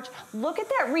porch. Look at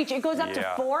that reach. It goes up to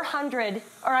 400,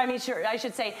 or I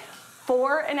should say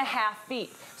 4.5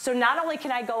 feet. So not only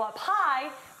can I go up high,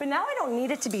 but now I don't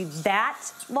need it to be that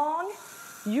long.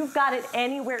 You've got it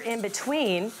anywhere in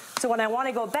between. So when I want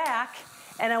to go back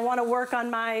and I want to work on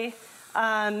my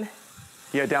down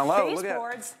low,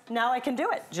 baseboards, now I can do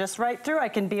it just right through. I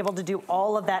can be able to do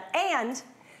all of that and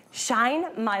shine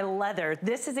my leather.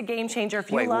 This is a game changer. If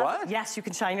you love, yes, you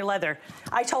can shine your leather.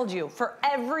 I told you, for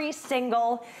every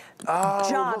single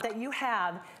job that you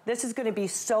have, this is gonna be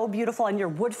so beautiful on your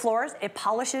wood floors. It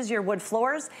polishes your wood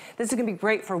floors. This is gonna be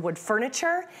great for wood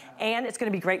furniture, and it's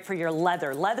gonna be great for your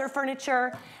leather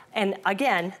furniture. And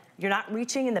again, you're not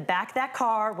reaching in the back of that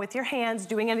car with your hands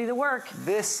doing any of the work.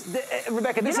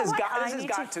 Rebecca, this has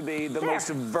got to be the most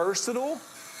versatile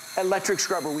electric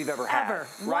scrubber we've ever had.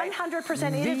 Right?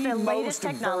 100%. It is the latest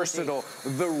technology. Versatile.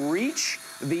 The reach,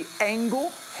 the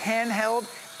angle, handheld,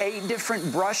 8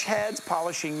 different brush heads,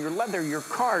 polishing your leather, your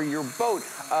car, your boat,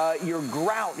 your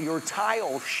grout, your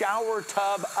tile, shower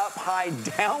tub, up high,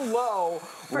 down low.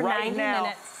 For 90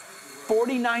 minutes.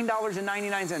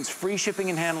 $49.99, free shipping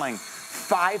and handling.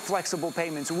 5 flexible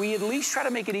payments. We at least try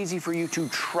to make it easy for you to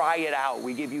try it out.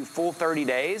 We give you full 30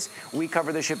 days. We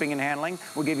cover the shipping and handling.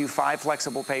 We'll give you 5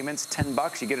 flexible payments,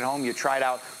 $10. You get it home, you try it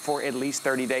out for at least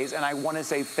 30 days. And I want to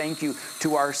say thank you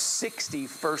to our 60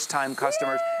 first-time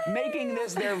customers making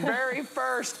this their very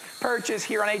first purchase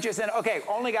here on HSN. Okay,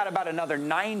 only got about another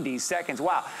 90 seconds.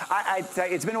 Wow,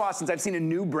 it's been a while since I've seen a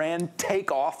new brand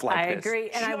take off like this. I agree,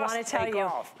 and I want to tell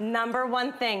you, number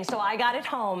one thing, so I got it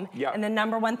home, and the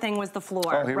number one thing was the floor,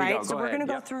 right? So we're going to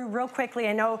go through real quickly.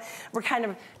 I know we're kind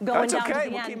of going down to the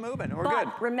end. We'll keep moving, we're good.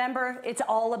 But remember, it's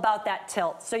all about that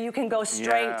tilt. So you can go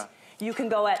straight. You can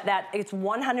go at that, it's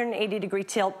 180-degree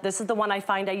tilt. This is the one I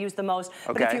find I use the most.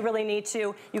 But if you really need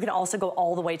to, you can also go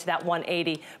all the way to that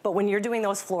 180. But when you're doing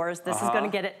those floors, this is gonna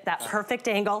get it that perfect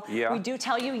angle. We do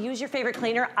tell you, use your favorite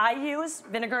cleaner. I use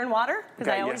vinegar and water,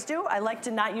 because I always do. I like to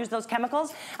not use those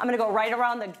chemicals. I'm gonna go right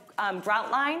around the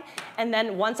grout line, and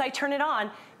then once I turn it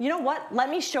on, you know what? Let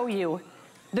me show you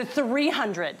the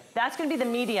 300. That's gonna be the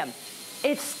medium.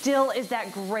 It still is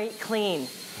that great clean.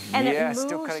 And it moves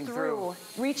still cutting through,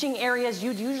 reaching areas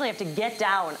you'd usually have to get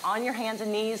down on your hands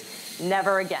and knees.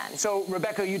 Never again. So,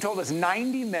 Rebecca, you told us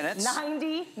 90 minutes.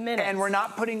 90 minutes. And we're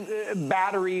not putting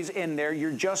batteries in there.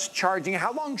 You're just charging.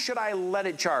 How long should I let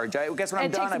it charge? I guess when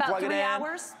I'm done, I plug it in. It takes about 3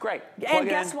 hours. Great. And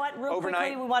guess what? Real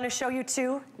quickly, we want to show you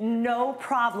too, no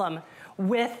problem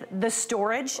with the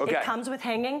storage. It comes with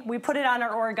hanging. We put it on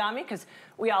our origami because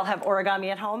we all have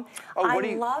origami at home.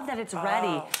 I love that it's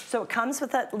ready. So it comes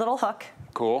with a little hook.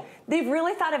 Cool. They've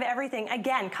really thought of everything.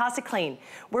 Again, Casa Clean.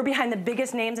 We're behind the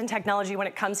biggest names in technology when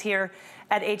it comes here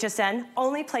at HSN.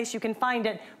 Only place you can find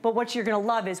it. But what you're going to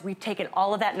love is we've taken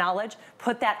all of that knowledge,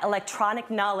 put that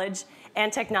electronic knowledge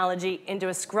and technology into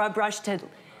a scrub brush to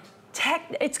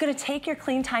it's going to take your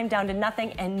clean time down to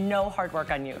nothing and no hard work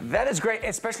on you. That is great,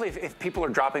 especially if people are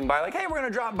dropping by, like, hey, we're going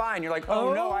to drop by, and you're like,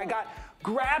 oh no,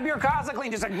 grab your Casa Clean,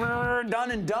 just like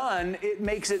done and done. It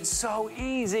makes it so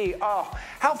easy. Oh,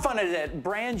 how fun is it?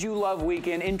 Brands You Love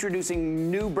Weekend,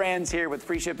 introducing new brands here with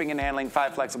free shipping and handling,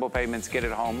 5 flexible payments, get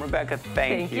it home. Rebecca,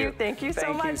 thank you. Thank you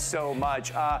so much. Thank you so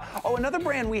much. Another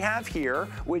brand we have here,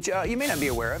 which you may not be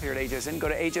aware of here at HSN, go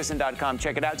to hsn.com,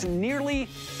 check it out. It's Nearly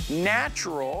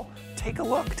Natural. Take a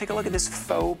look at this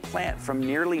faux plant from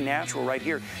Nearly Natural right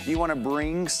here. You want to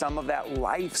bring some of that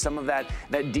life, some of that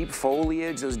deep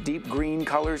foliage, those deep green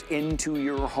colors into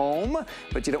your home,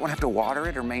 but you don't want to have to water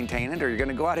it or maintain it, or you're going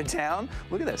to go out of town.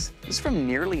 Look at this. This is from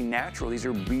Nearly Natural. These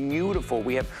are beautiful.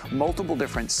 We have multiple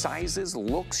different sizes,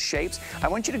 looks, shapes. I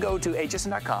want you to go to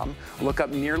hsn.com, look up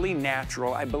Nearly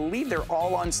Natural. I believe they're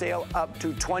all on sale up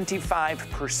to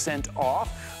 25%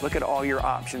 off. Look at all your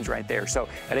options right there. So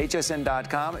at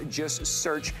hsn.com, just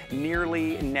search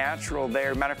Nearly Natural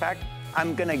there. Matter of fact,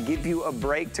 I'm gonna give you a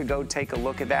break to go take a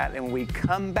look at that, and when we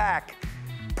come back,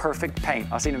 perfect paint.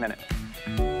 I'll see you in a minute.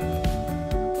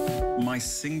 My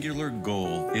singular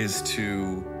goal is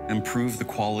to improve the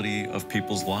quality of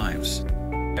people's lives.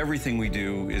 Everything we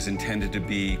do is intended to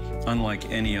be unlike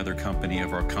any other company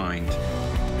of our kind.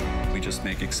 We just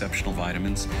make exceptional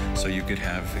vitamins so you could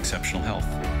have exceptional health.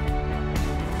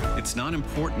 It's not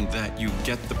important that you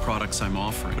get the products I'm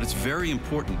offering, but it's very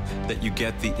important that you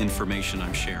get the information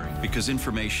I'm sharing, because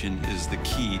information is the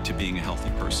key to being a healthy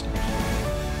person.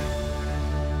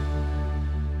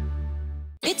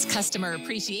 It's Customer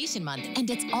Appreciation Month, and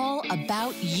it's all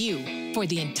about you. For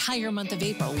the entire month of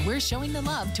April, we're showing the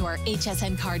love to our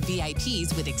HSN Card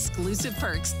VIPs with exclusive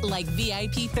perks like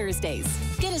VIP Thursdays.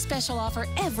 Get a special offer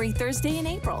every Thursday in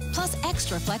April, plus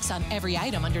extra flex on every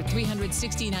item under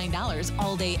 $369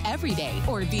 all day, every day,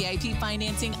 or VIP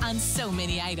financing on so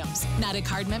many items. Not a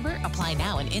card member? Apply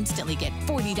now and instantly get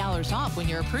 $40 off when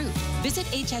you're approved. Visit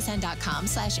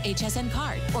hsn.com/HSN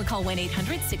Card or call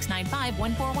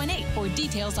 1-800-695-1418 for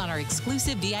details on our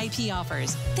exclusive VIP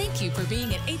offers. Thank you for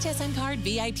being at HSN Card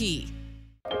VIP.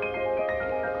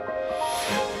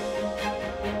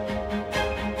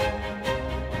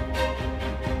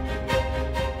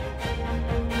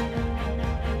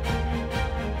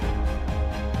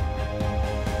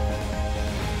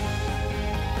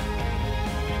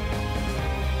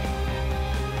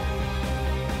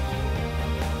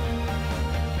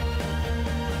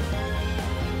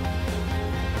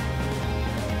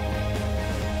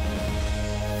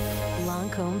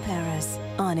 Lancôme Paris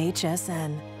on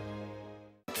HSN.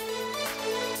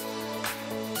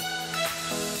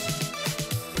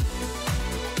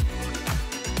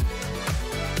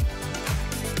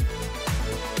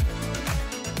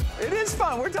 It is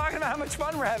fun. We're talking about how much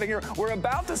fun we're having here. We're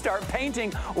about to start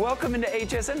painting. Welcome into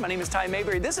HSN. My name is Ty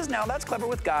Mayberry. This is Now That's Clever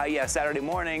with Guy. Yes, Saturday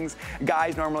mornings.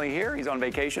 Guy's normally here. He's on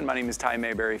vacation. My name is Ty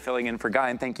Mayberry, filling in for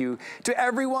Guy. And thank you to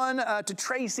everyone, to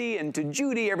Tracy and to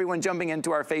Judy, everyone jumping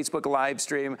into our Facebook live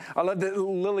stream. I love that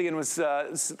Lillian was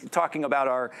talking about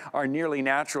our nearly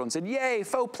natural and said, yay,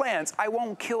 faux plants. I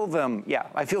won't kill them. Yeah,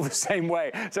 I feel the same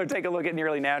way. So take a look at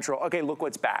nearly natural. Okay, look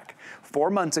what's back.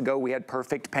 4 months ago, we had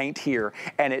Perfect Paint here,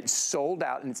 and it sold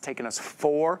out, and it's taken us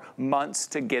 4 months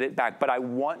to get it back. But I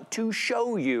want to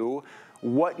show you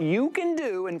what you can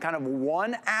do in kind of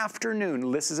one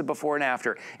afternoon. This is a before and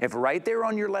after. If right there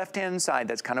on your left-hand side,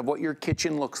 that's kind of what your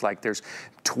kitchen looks like. There's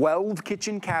 12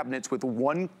 kitchen cabinets with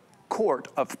 1 quart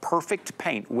of Perfect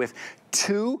Paint with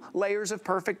 2 layers of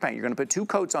Perfect Paint. You're gonna put 2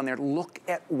 coats on there. Look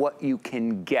at what you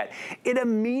can get. It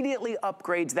immediately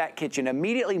upgrades that kitchen,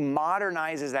 immediately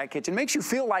modernizes that kitchen, makes you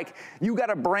feel like you got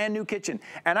a brand new kitchen.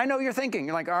 And I know you're thinking,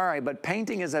 you're like, all right, but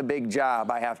painting is a big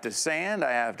job. I have to sand,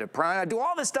 I have to prime, I do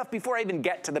all this stuff before I even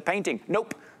get to the painting.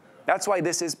 Nope, that's why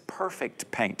this is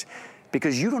Perfect Paint,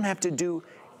 because you don't have to do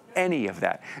any of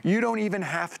that. You don't even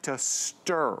have to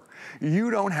stir.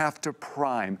 You don't have to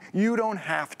prime. You don't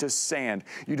have to sand.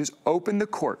 You just open the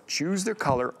quart, choose the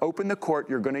color, open the quart.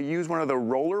 You're going to use one of the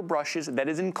roller brushes that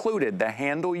is included. The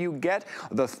handle you get,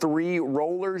 the 3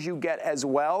 rollers you get as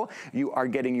well. You are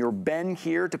getting your bin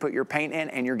here to put your paint in,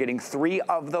 and you're getting 3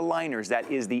 of the liners. That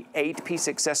is the 8-piece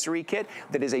accessory kit.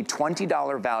 That is a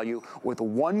 $20 value with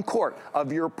 1 quart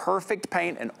of your Perfect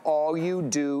Paint, and all you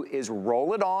do is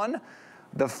roll it on.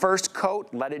 The first coat,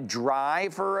 let it dry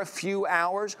for a few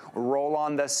hours, roll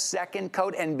on the second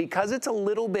coat, and because it's a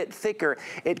little bit thicker,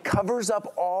 it covers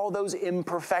up all those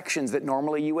imperfections that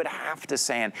normally you would have to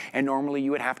sand and normally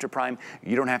you would have to prime.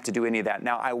 You don't have to do any of that.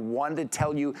 Now, I wanted to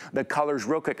tell you the colors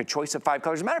real quick, a choice of 5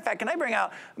 colors. As a matter of fact, can I bring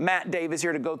out Matt Davis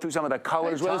here to go through some of the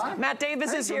colors with us? Matt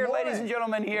Davis is here, ladies and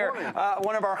gentlemen, here,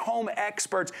 one of our home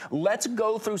experts. Let's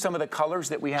go through some of the colors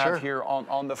that we have here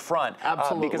on the front.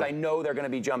 Absolutely. Because I know they're going to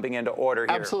be jumping into order here.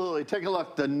 Absolutely. Take a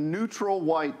look. The neutral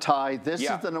white tie. This is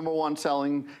the #1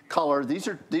 selling color. These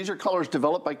are colors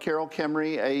developed by Carol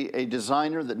Kemry, a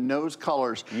designer that knows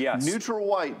colors. Yes. Neutral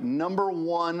white,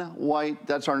 #1 white.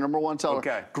 That's our #1 seller.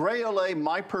 Okay. Gray Olay,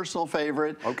 my personal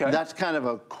favorite. Okay. That's kind of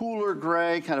a cooler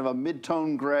gray, kind of a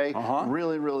mid-tone gray.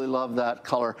 Really, really love that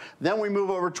color. Then we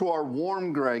move over to our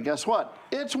warm gray. Guess what?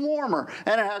 It's warmer,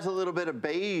 and it has a little bit of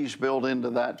beige built into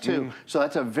that too. So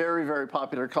that's a very, very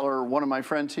popular color. One of my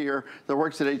friends here that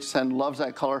works at HSN loves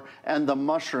that color. And the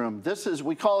mushroom. This is,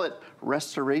 we call it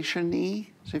restoration-y,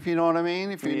 if you know what I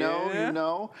mean. If you know, you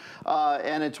know.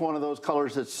 And it's one of those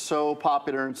colors that's so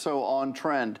popular and so on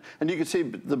trend. And you can see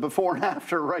the before and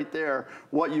after right there,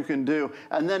 what you can do.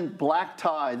 And then black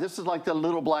tie. This is like the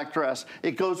little black dress.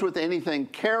 It goes with anything.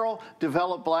 Carol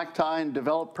developed black tie and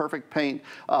developed Perfect Paint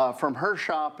from her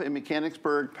shop in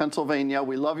Mechanicsburg, Pennsylvania.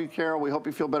 We love you, Carol. We hope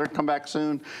you feel better. Come back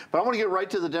soon. But I want to get right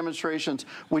to the demonstrations.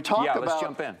 We talked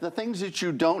about the things that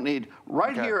you don't need.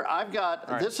 Right here, I've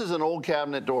got, this is an old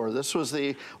cabinet door. This was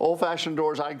the old-fashioned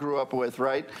doors I grew up with,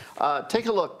 right? Take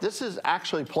a look. This is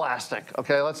actually plastic,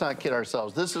 okay? Let's not kid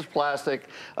ourselves. This is plastic.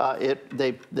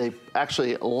 They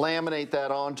actually laminate that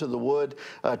onto the wood,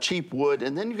 cheap wood,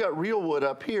 and then you've got real wood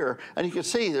up here, and you can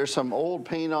see there's some old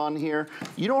paint on here.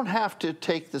 You don't have to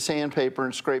take the sandpaper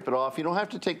and scrape it off. You don't have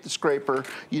to take the scraper.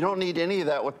 You don't need any of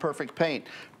that with Perfect Paint.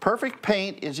 Perfect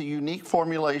Paint is a unique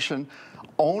formulation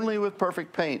only with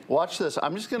Perfect Paint. Watch this.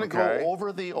 I'm just going to go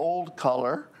over the old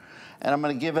color, and I'm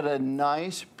going to give it a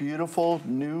nice, beautiful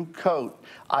new coat.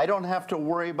 I don't have to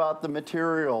worry about the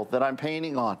material that I'm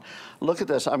painting on. Look at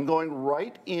this. I'm going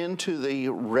right into the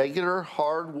regular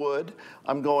hardwood.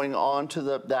 I'm going on to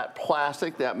that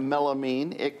plastic, that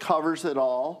melamine. It covers it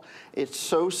all. It's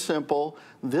so simple.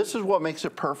 This is what makes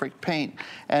it Perfect Paint.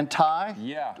 And Ty,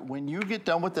 when you get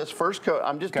done with this first coat,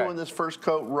 I'm just doing this first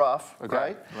coat rough,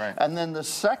 right? And then the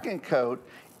second coat,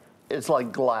 it's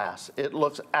like glass. It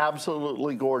looks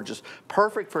absolutely gorgeous.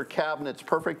 Perfect for cabinets,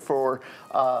 perfect for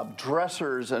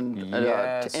dressers and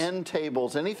end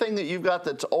tables. Anything that you've got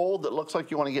that's old that looks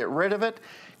like you want to get rid of it,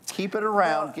 keep it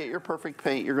around, get your Perfect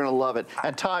Paint. You're going to love it.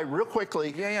 And Ty, real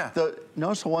quickly,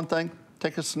 notice the one thing,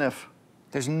 take a sniff.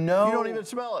 There's no... You don't even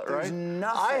smell it, right? There's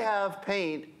nothing. I have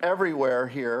paint everywhere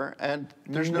here, and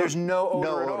there's no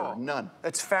odor at odor, all. None.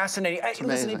 That's fascinating.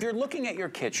 Listen, if you're looking at your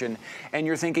kitchen and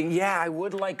you're thinking, yeah, I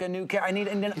would like a new I need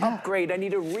an upgrade, I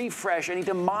need a refresh, I need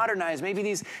to modernize. Maybe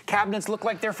these cabinets look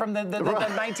like they're from the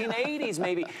 1980s.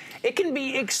 Maybe it can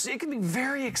be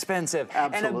very expensive.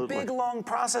 Absolutely. And a big long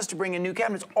process to bring in new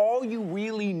cabinets. All you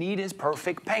really need is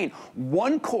perfect paint.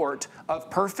 1 quart of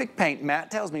perfect paint,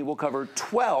 Matt tells me, will cover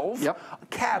 12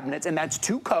 cabinets, and that's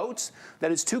 2 coats.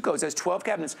 That is 2 coats. That's 12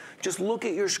 cabinets. Just look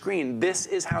at your screen. This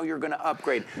is how you're going to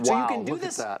upgrade. Wow, so you can do look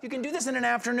this. at that. You can do this in an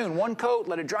afternoon. 1 coat,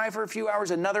 let it dry for a few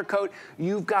hours. Another coat.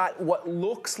 You've got what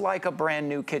looks like a brand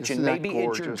new kitchen. Maybe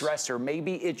it's your dresser.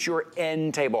 Maybe it's your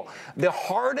end table. The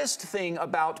hardest thing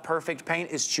about perfect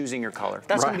paint is choosing your color.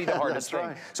 That's going to be the hardest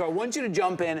thing. So I want you to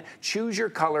jump in, choose your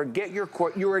color, get your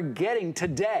quart. You are getting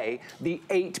today the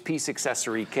 8-piece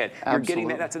accessory kit. You're getting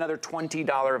that. That's another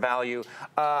 $20 value.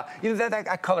 You know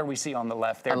that color we see on the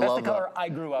left there. That's the color I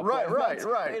grew up with.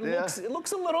 Right. It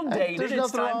looks a little dated. There's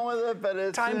nothing wrong with it, but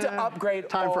it's time to upgrade.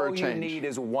 Time for a change. All you need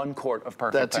is 1 quart of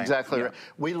perfect paint. That's exactly right.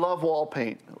 We love wall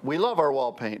paint. We love our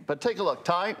wall paint. But take a look,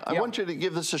 Ty. I want you to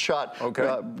give this a shot.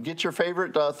 Okay. Get your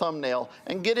favorite thumbnail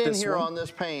and get in here on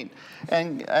this paint.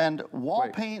 And wall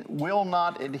paint will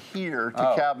not adhere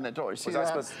to cabinet doors. See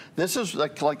that? This is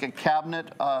like a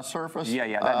cabinet surface.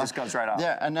 Yeah. That just goes right off.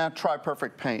 Yeah. And now try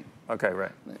perfect paint. Okay.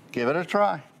 Right. Give it a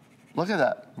try. Look at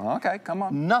that. Okay. Come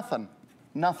on. Nothing.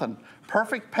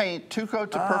 Perfect paint, 2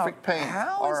 coats of perfect paint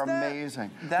are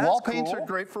amazing. Wall paints are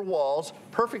great for walls.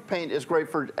 Perfect paint is great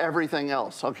for everything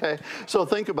else, okay? So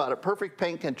think about it. Perfect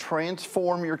paint can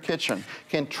transform your kitchen,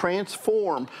 can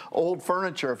transform old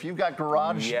furniture. If you've got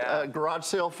garage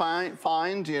sale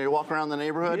finds, you walk around the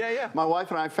neighborhood. My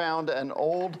wife and I found an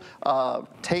old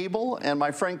table, and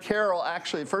my friend Carol,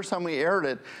 actually, the first time we aired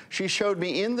it, she showed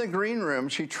me in the green room,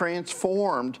 she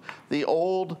transformed the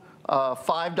old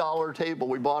 $5 table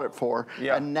we bought it for,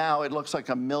 and now it looks like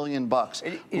 $1 million.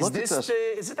 Is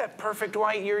it that perfect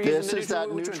white you're using? This is that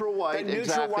neutral white,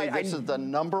 exactly. This is the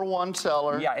 #1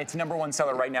 seller. Yeah, it's #1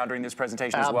 seller right now during this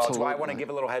presentation as well. That's why I want to give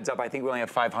a little heads up. I think we only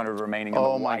have 500 remaining in the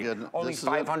white. My goodness. Only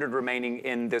 500 remaining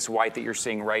in this white that you're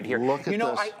seeing right here. Look at this. You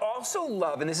know, I also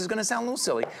love, and this is going to sound a little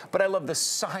silly, but I love the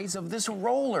size of this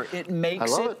roller. It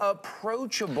makes it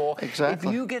approachable. Exactly.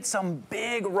 If you get some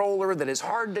big roller that is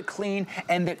hard to clean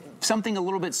and that something a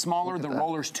little bit smaller, the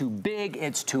roller's too big,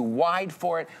 it's too wide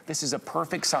for it. This is a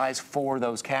perfect size for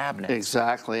those cabinets.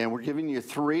 Exactly, and we're giving you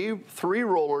three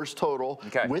rollers total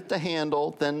with the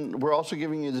handle. Then we're also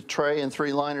giving you the tray and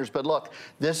 3 liners. But look,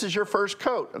 this is your first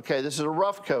coat, okay? This is a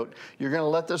rough coat. You're gonna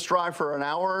let this dry for an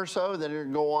hour or so, then you're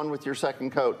gonna go on with your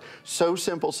second coat. So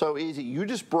simple, so easy. You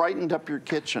just brightened up your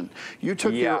kitchen. You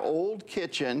took your old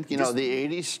kitchen, you know, the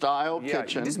 80s style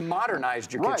kitchen. You just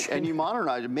modernized your kitchen. Right, and you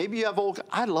modernized it. Maybe you have old,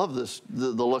 I love this,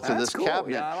 the look of this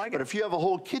cabinet. Yeah, I like it. But if you have a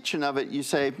whole kitchen of it, you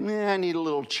say, I need a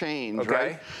little change,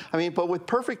 right? I mean, but with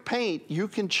perfect paint, you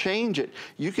can change it.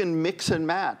 You can mix and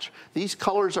match. These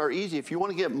colors are easy. If you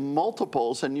want to get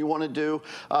multiples and you want to do,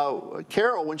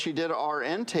 Carol, when she did our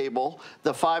end table,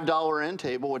 the $5 end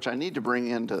table, which I need to bring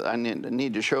into, I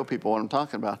need to show people what I'm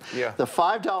talking about. Yeah. The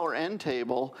 $5 end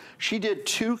table, she did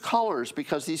 2 colors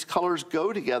because these colors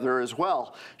go together as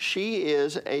well. She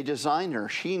is a designer.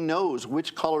 She knows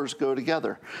which colors go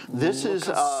together. This is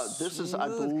I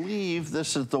believe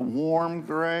this is the warm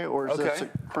gray, or is this a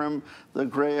the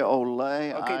gray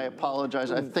Olay? I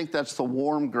apologize. I think that's the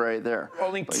warm gray there.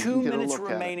 Only 2 minutes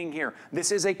remaining here.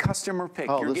 This is a customer pick.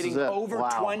 You're getting over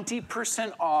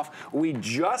 20% off. We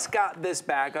just got this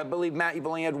back. I believe, Matt, you've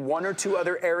only had 1 or 2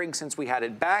 other airings since we had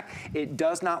it back. It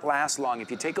does not last long.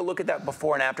 If you take a look at that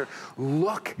before and after,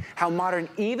 look how modern.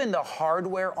 Even the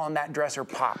hardware on that dresser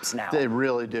pops now. They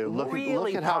really do. Look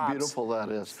at how beautiful that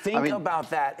is. Think about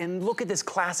that, and look at this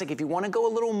classic. If you want to go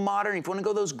a little modern, if you want to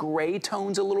go those gray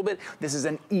tones a little bit, this is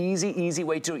an easy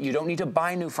way to. You don't need to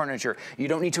buy new furniture. You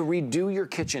don't need to redo your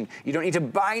kitchen. You don't need to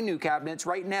buy new cabinets.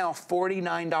 Right now,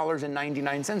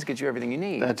 $49.99 gets you everything you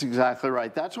need. That's exactly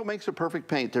right. That's what makes a perfect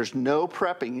paint. There's no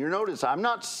prepping. You notice I'm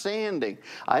not sanding.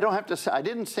 I don't have to. I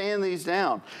didn't sand these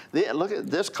down. Look at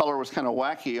this color was kind of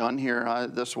wacky on here.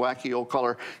 This wacky old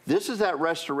color. This is that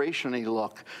restoration-y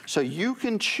look. So you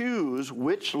can choose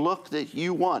which look that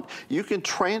you want. You can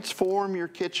transform your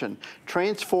kitchen,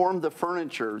 transform the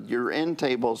furniture, your end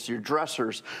tables, your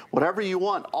dressers, whatever you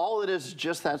want. All it is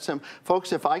just that simple.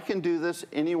 Folks, if I can do this,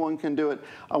 anyone can do it.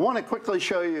 I want to quickly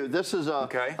show you. This is a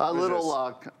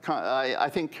little, I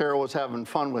think Carol was having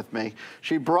fun with me.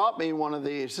 She brought me one of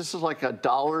these. This is like a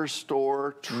dollar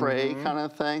store tray kind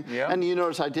of thing. And you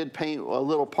notice I did paint a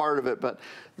little part of it, but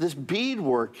this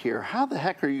beadwork here. How the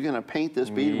heck are you going to paint this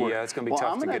beadwork? Yeah, it's going to be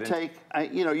tough to get into.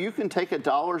 You know, you can take a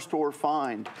dollar store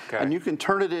find and you can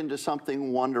turn it into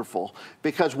something wonderful.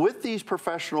 Because with these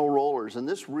professional rollers, and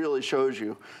this really shows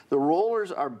you, the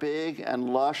rollers are big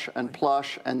and lush and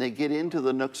plush, and they get into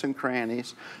the nooks and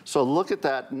crannies. So look at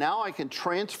that. Now I can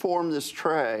transform this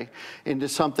tray into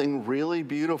something really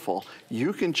beautiful.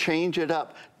 You can change it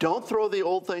up. Don't throw the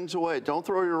old things away. Don't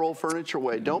throw your old furniture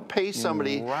away. Don't pay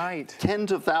somebody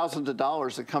tens of thousands of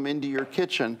dollars to come into your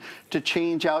kitchen to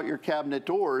change out your cabinet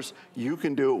doors. You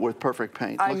can do it with perfect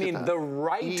paint. I mean, the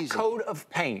right coat of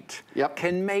paint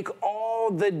can make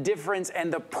all the difference,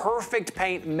 and the perfect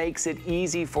paint makes it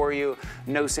easy for you.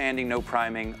 No sanding, no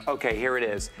priming. Okay, here it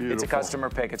is. Beautiful. It's a customer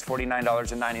pick. It's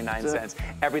 $49.99.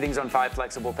 Everything's on 5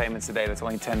 flexible payments today. That's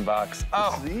only $10.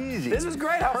 Oh, easy. This was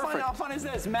great. How fun is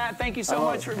this? Matt, thank you so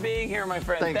much for being here, my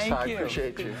friend. Thanks, thank I you.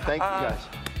 Appreciate you. Thank you, guys.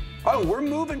 Oh, we're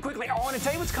moving quickly. I want to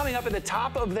tell you what's coming up at the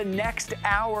top of the next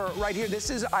hour right here. This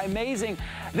is amazing.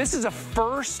 This is the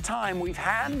first time we've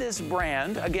had this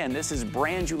brand. Again, this is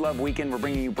Brands You Love Weekend. We're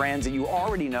bringing you brands that you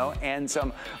already know and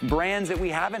some brands that we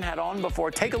haven't had on before.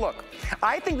 Take a look.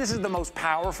 I think this is the most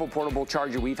powerful portable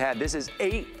charger we've had. This is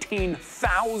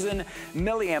 18,000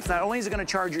 milliamps. Not only is it going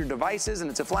to charge your devices, and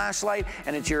it's a flashlight,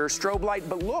 and it's your strobe light,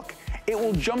 but look, it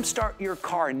will jumpstart your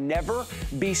car. Never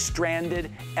be stranded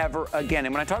ever again.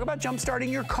 And when I talk about jump-starting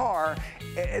your car,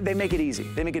 they make it easy.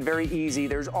 They make it very easy.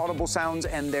 There's audible sounds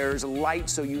and there's light,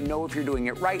 so you know if you're doing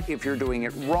it right, if you're doing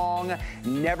it wrong.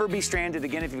 Never be stranded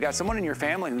again. If you've got someone in your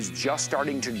family who's just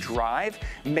starting to drive,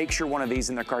 make sure one of these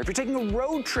in their car. If you're taking a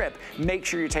road trip, make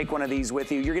sure you take one of these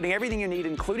with you. You're getting everything you need,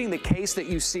 including the case that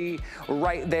you see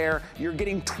right there. You're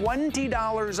getting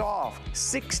 $20 off,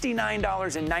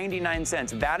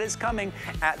 $69.99. That is coming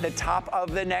at the top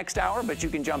of the next hour, but you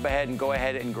can jump ahead and go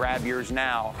ahead and grab yours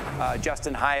now.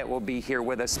 Justin Hyatt will be here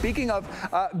with us. Speaking of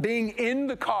being in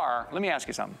the car, let me ask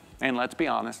you something. And let's be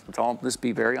honest. Let's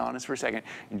be very honest for a second,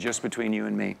 just between you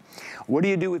and me. What do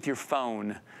you do with your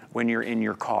phone when you're in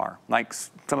your car? Like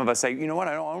some of us say, you know what,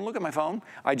 I don't look at my phone.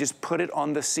 I just put it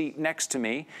on the seat next to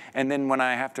me, and then when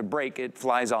I have to brake, it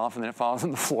flies off and then it falls on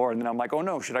the floor, and then I'm like, oh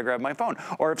no, should I grab my phone?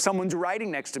 Or if someone's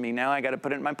riding next to me, now I got to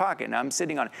put it in my pocket. Now I'm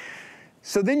sitting on it.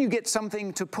 So then you get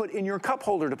something to put in your cup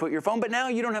holder to put your phone, but now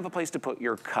you don't have a place to put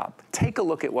your cup. Take a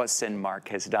look at what Cinmark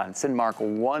has done. Cinmark,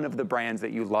 one of the brands that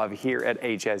you love here at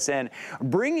HSN,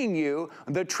 bringing you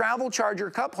the travel charger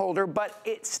cup holder, but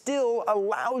it still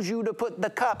allows you to put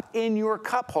the cup in your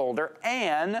cup holder,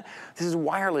 and this is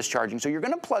wireless charging. So you're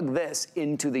gonna plug this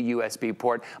into the USB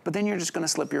port, but then you're just gonna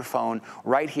slip your phone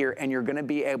right here, and you're gonna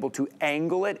be able to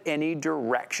angle it any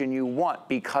direction you want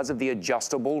because of the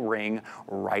adjustable ring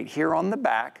right here on the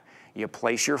back. You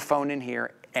place your phone in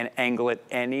here and angle it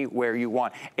anywhere you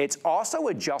want. It's also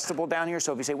adjustable down here,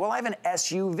 so if you say, well, I have an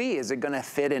SUV, is it gonna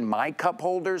fit in my cup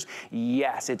holders?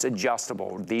 Yes, it's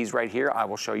adjustable. These right here, I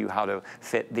will show you how to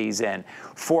fit these in.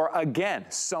 For, again,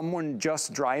 someone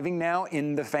just driving now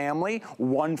in the family,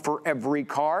 one for every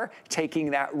car, taking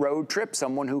that road trip,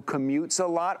 someone who commutes a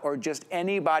lot, or just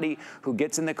anybody who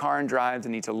gets in the car and drives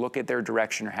and needs to look at their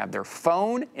direction or have their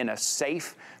phone in a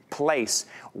safe place.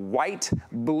 White,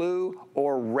 blue,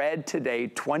 or red today,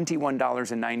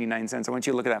 $21.99. I want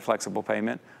you to look at that flexible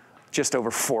payment. Just over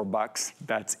 $4.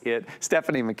 That's it.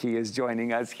 Stephanie McKee is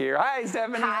joining us here. Hi,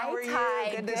 Stephanie. How are you?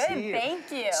 Good to see you.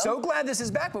 Thank you. So glad this is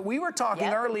back. But we were talking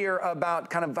earlier about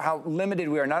kind of how limited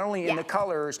we are, not only in the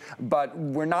colors, but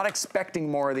we're not expecting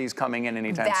more of these coming in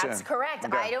anytime soon. That's correct.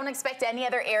 Okay. I don't expect any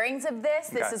other airings of this.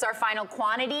 This is our final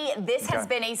quantity. This has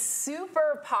been a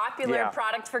super popular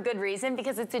product for good reason,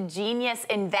 because it's a genius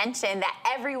invention that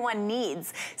everyone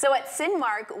needs. So at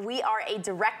Cinmark, we are a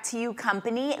direct-to-you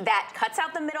company that cuts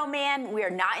out the middleman. We are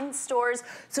not in stores,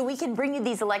 so we can bring you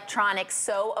these electronics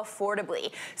so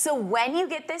affordably. So when you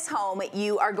get this home,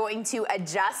 you are going to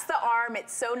adjust the arm.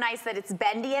 It's so nice that it's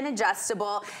bendy and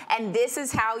adjustable, and this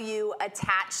is how you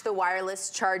attach the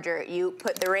wireless charger. You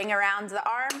put the ring around the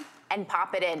arm and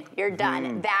pop it in. You're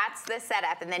done. That's the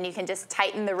setup, and then you can just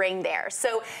tighten the ring there.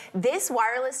 So this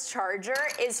wireless charger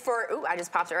is for, ooh, I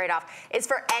just popped it right off, is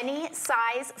for any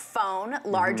size phone,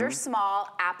 large or small,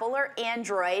 Apple or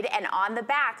Android, and on the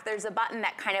back there's a button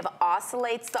that kind of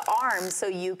oscillates the arm so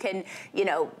you can, you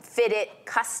know, fit it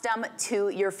custom to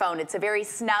your phone. It's a very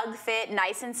snug fit,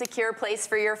 nice and secure place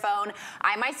for your phone.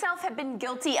 I myself have been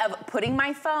guilty of putting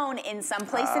my phone in some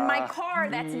place in my car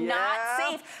that's not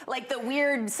safe, like the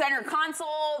weird center center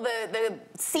console, the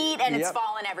seat, and it's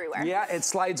fallen everywhere. Yeah, it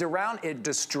slides around, it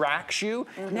distracts you.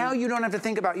 Now you don't have to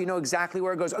think about, you know exactly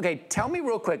where it goes. Okay, tell me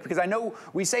real quick, because I know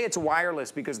we say it's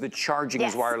wireless because the charging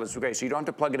is wireless. Okay, so you don't have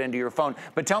to plug it into your phone,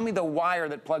 but tell me the wire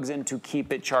that plugs in to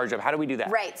keep it charged up. How do we do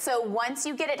that? Right, so once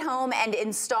you get it home and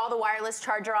install the wireless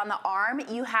charger on the arm,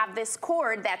 you have this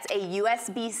cord that's a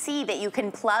USB-C that you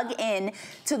can plug in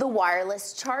to the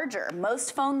wireless charger.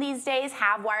 Most phones these days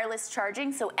have wireless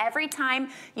charging, so every time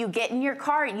you get in your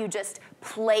car, you just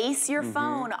place your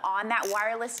phone on that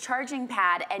wireless charging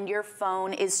pad and your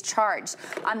phone is charged.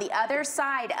 On the other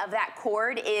side of that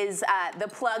cord is the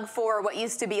plug for what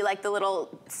used to be like the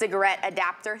little cigarette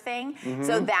adapter thing.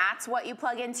 So that's what you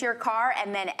plug into your car,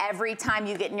 and then every time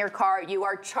you get in your car, you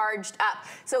are charged up.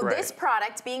 So this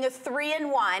product, being a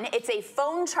 3-in-1, it's a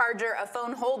phone charger, a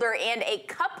phone holder, and a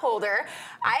cup holder.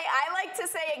 I like to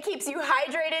say it keeps you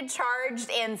hydrated, charged,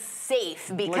 and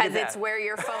safe because it's where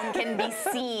your phone can be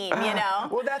seen, you know?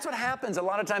 Well, that's what happens a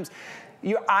lot of times.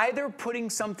 You're either putting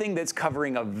something that's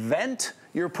covering a vent,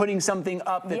 you're putting something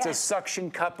up that's a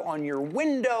suction cup on your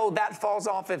window, that falls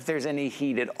off if there's any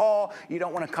heat at all. You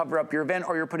don't want to cover up your vent,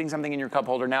 or you're putting something in your cup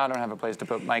holder. Now I don't have a place to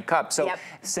put my cup. So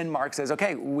Sinmark says,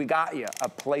 okay, we got you a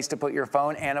place to put your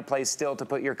phone and a place still to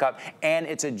put your cup, and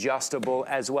it's adjustable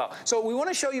as well. So we want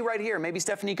to show you right here. Maybe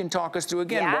Stephanie can talk us through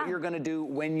again what you're going to do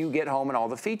when you get home and all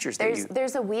the features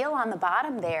There's a wheel on the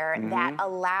bottom there that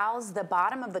allows the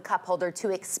bottom of the cup holder to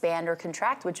expand or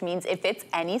contract, which means it fits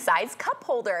any size cup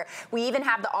holder. We even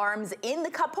have the arms in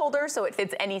the cup holder, so it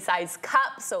fits any size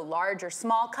cup, so large or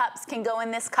small cups can go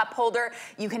in this cup holder.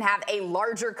 You can have a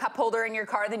larger cup holder in your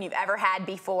car than you've ever had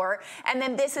before. And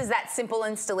then this is that simple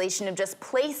installation of just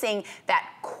placing that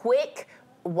quick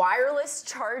wireless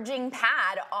charging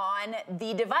pad on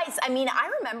the device. I mean,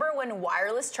 I remember when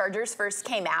wireless chargers first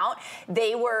came out,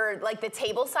 they were like the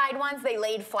table side ones, they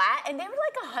laid flat, and they were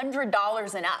like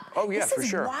 $100 and up. Oh yeah, this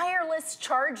is wireless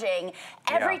charging.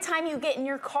 Every time you get in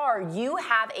your car, you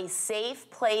have a safe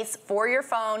place for your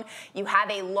phone. You have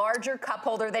a larger cup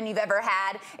holder than you've ever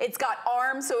had. It's got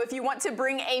arms, so if you want to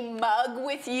bring a mug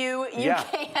with you, you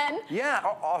can. Yeah,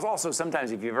 also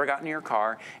sometimes if you've ever gotten in your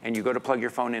car and you go to plug your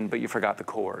phone in, but you forgot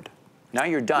the cord. Now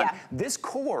you're done. This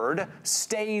cord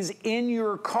stays in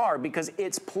your car because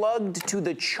it's plugged to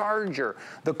the charger.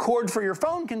 The cord for your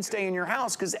phone can stay in your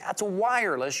house because that's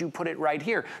wireless. You put it right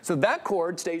here. So that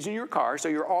cord stays in your car, so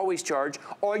you're always charged.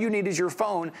 All you need is your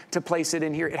phone to place it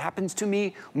in here. It happens to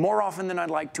me more often than I'd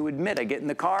like to admit. I get in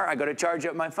the car, I go to charge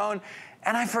up my phone,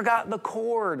 and I forgot the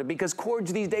cord because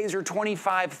cords these days are $25,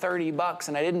 $30,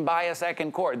 and I didn't buy a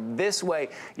second cord. This way,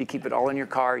 you keep it all in your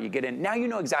car, you get in. Now you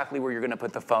know exactly where you're gonna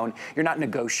put the phone. You're not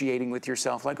negotiating with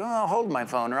yourself like, oh, I'll hold my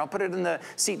phone, or I'll put it in the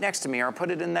seat next to me, or I'll put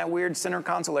it in that weird center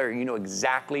console area. You know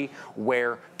exactly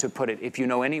where to put it. If you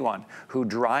know anyone who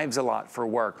drives a lot for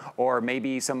work, or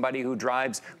maybe somebody who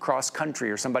drives cross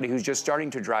country, or somebody who's just starting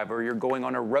to drive, or you're going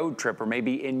on a road trip, or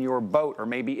maybe in your boat, or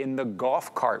maybe in the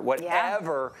golf cart,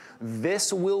 whatever,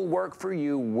 this will work for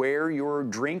you where your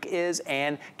drink is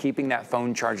and keeping that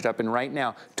phone charged up. And right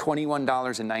now,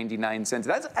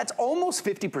 $21.99. That's almost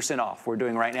 50% off we're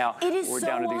doing right now. It is we're so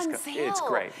down to on these sale. It's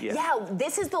great. Yeah,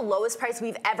 this is the lowest price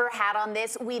we've ever had on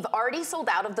this. We've already sold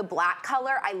out of the black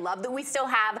color. I love that we still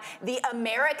have the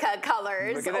America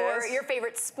colors, or your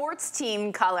favorite sports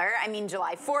team color. I mean,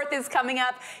 July 4th is coming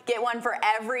up. Get one for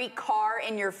every car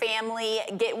in your family.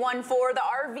 Get one for the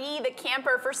RV, the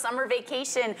camper, for summer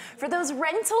vacation, for those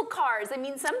rental cars. I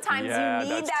mean, sometimes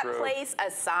you need that place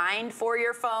assigned for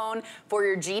your phone, for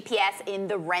your GPS in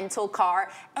the rental car,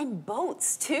 and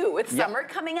boats too. With summer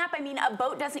coming up, I mean, a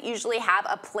boat doesn't usually have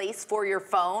a place for your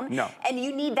phone. And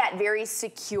you need that very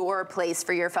secure place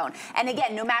for your phone. And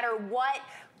again, no matter what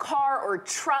car or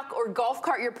truck or golf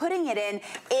cart you're putting it in,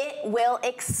 it will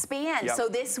expand. So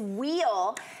this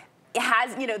wheel, it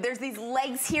has, you know, there's these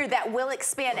legs here that will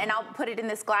expand, and I'll put it in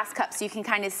this glass cup so you can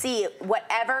kind of see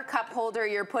whatever cup holder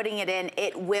you're putting it in,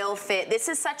 it will fit. This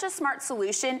is such a smart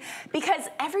solution because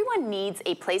everyone needs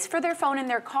a place for their phone in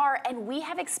their car, and we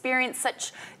have experienced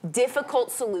such difficult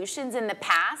solutions in the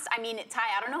past. I mean, Ty,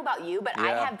 I don't know about you, but I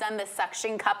have done the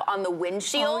suction cup on the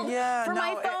windshield for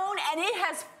my phone, and it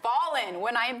has fallen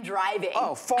when I am driving.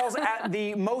 Oh, falls at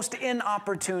the most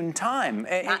inopportune time.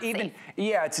 Not safe.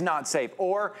 Yeah, it's not safe.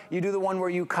 Or you do the one where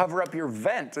you cover up your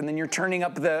vent, and then you're turning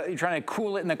up you're trying to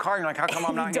cool it in the car, and you're like, how come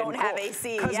I'm not getting cool? Don't have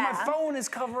AC, because my phone is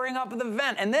covering up the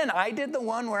vent. And then I did the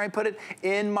one where I put it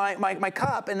in my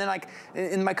cup, and then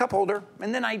in my cup holder,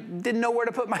 and then I didn't know where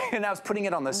to put and I was putting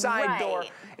it on the side door.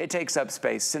 It takes up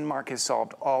space. Sinmark has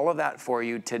solved all of that for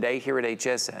you today here at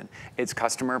HSN. It's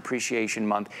Customer Appreciation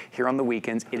Month here on the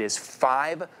weekends. It is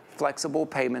 5 flexible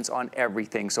payments on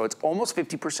everything. So it's almost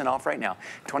 50% off right now,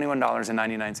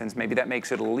 $21.99. Maybe that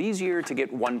makes it a little easier to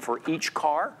get one for each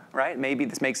car, right? Maybe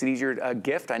this makes it easier to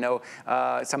gift. I know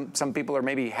some people are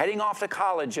maybe heading off to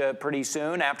college pretty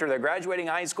soon after they're graduating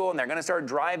high school, and they're going to start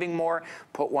driving more.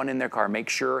 Put one in their car. Make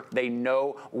sure they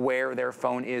know where their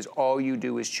phone is. All you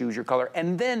do is choose your color.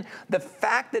 And then the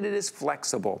fact that it is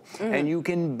flexible and you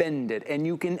can bend it and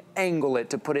you can angle it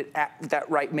to put it at that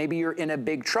right. Maybe you're in a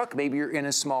big truck, maybe you're in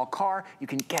a small car. You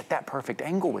can get that perfect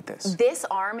angle with this. This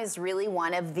arm is really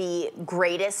one of the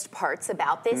greatest parts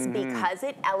about this because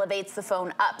it elevates the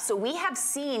phone up. So we have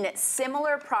seen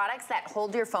similar products that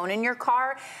hold your phone in your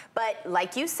car, but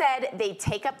like you said, they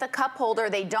take up the cup holder.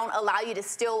 They don't allow you to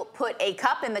still put a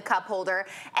cup in the cup holder,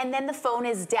 and then the phone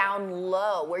is down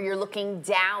low where you're looking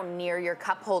down near your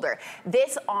cup holder.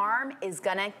 This arm is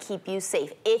gonna keep you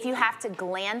safe. If you have to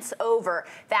glance over,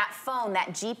 that phone, that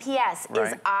GPS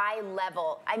is eye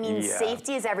level. I mean,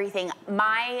 safety is everything.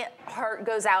 My heart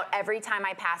goes out every time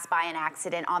I pass by an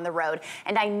accident on the road,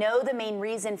 and I know the main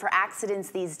reason for accidents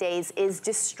these days is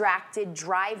distracted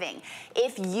driving.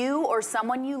 If you or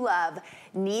someone you love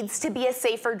needs to be a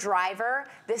safer driver,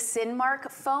 the Sinmark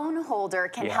phone holder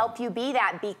can help you be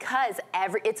that, because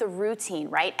it's a routine,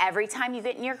 right? Every time you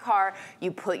get in your car,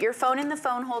 you put your phone in the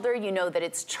phone holder, you know that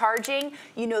it's charging,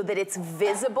 you know that it's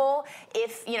visible.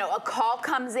 If a call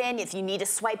comes in, if you need to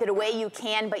swipe it away, you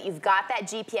can, but you've got that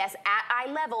GPS at eye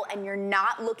level and you're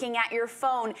not looking at your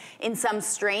phone in some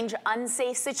strange,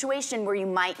 unsafe situation where you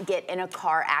might get in a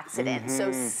car accident.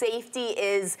 So safety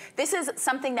this is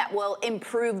something that will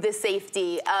improve the safety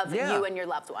of you and your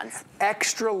loved ones.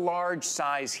 Extra large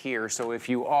size here, so if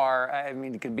you are, I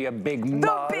mean, it could be a big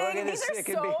mug. These are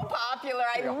so popular.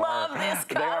 I love this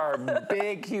cup. They are a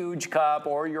big, huge cup,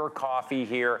 or your coffee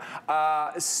here.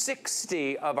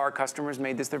 60 of our customers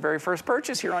made this their very first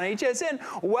purchase here on HSN.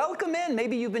 Welcome in.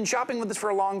 Maybe you've been shopping with us for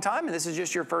a long time and this is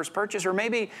just your first purchase, or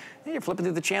maybe you're flipping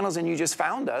through the channels and you just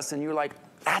found us and you're like,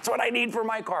 that's what I need for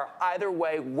my car. Either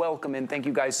way, welcome in. Thank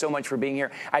you guys so much for being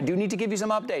here. I do need to give you some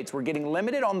updates. We're getting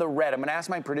limited on the red. I'm gonna ask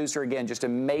my producer again just to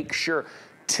make sure.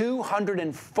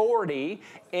 240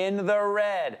 in the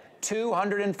red.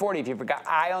 240. If you've got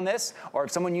eye on this, or if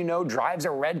someone you know drives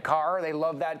a red car, they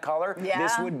love that color,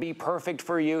 this would be perfect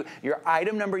for you. Your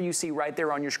item number you see right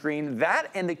there on your screen,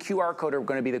 that and the QR code are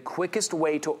going to be the quickest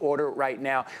way to order right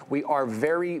now. We are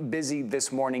very busy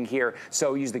this morning here,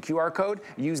 so use the QR code,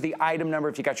 use the item number.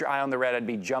 If you got your eye on the red, I'd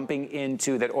be jumping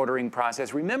into that ordering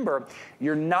process. Remember,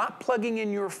 you're not plugging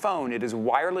in your phone. It is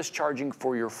wireless charging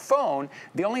for your phone.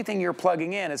 The only thing you're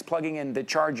plugging in is plugging in the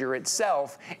charger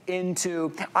itself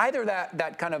into either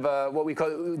that kind of what we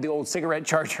call the old cigarette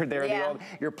charger there.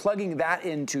 You're plugging that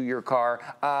into your car,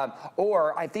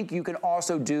 or I think you can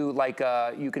also do like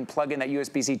you can plug in that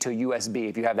USB-C to USB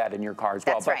if you have that in your car as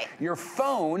well. That's right. But your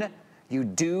phone, you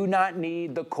do not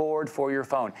need the cord for your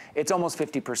phone. It's almost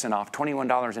 50% off,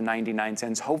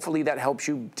 $21.99. Hopefully that helps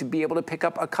you to be able to pick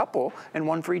up a couple and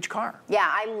one for each car. Yeah,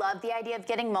 I love the idea of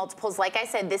getting multiples. Like I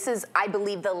said, this is, I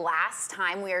believe, the last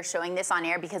time we are showing this on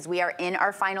air because we are in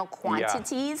our final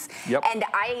quantities. And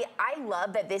I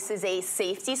love that this is a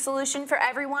safety solution for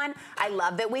everyone. I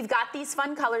love that we've got these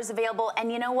fun colors available.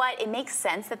 And you know what? It makes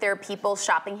sense that there are people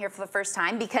shopping here for the first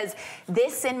time because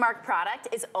this Sinmark product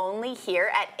is only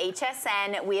here at HSN.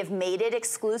 We have made it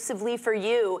exclusively for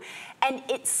you, and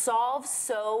it solves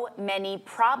so many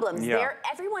problems.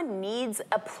 Everyone needs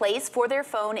a place for their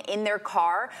phone in their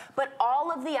car, but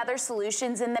all of the other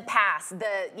solutions in the past,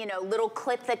 the little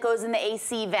clip that goes in the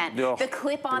AC vent, the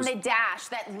clip on the dash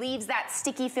that leaves that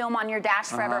sticky film on your dash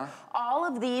forever, all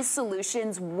of these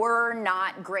solutions were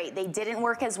not great. They didn't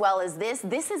work as well as this.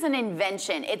 This is an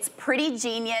invention. It's pretty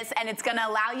genius, and it's gonna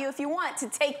allow you, if you want, to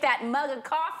take that mug of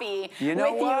coffee with you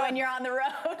when you're on the road.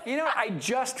 I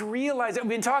just realized that we've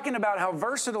been talking about how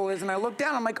versatile it is, and I looked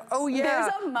down, I'm like, oh yeah,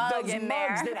 there's a mug those in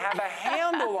mugs there that have a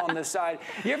handle on the side.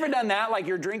 You ever done that? Like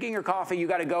you're drinking your coffee, you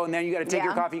gotta go and then you gotta take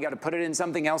your coffee, you gotta put it in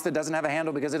something else that doesn't have a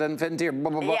handle because it doesn't fit into your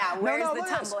blah, blah, blah. Yeah, where's the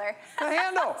tumbler? The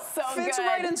handle fits good.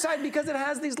 right inside because it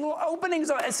has these little openings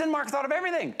on it. Sinmark thought of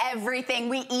everything. Everything.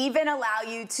 We even allow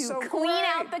you to clean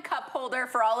out the cup holder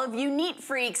for all of you neat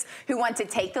freaks who want to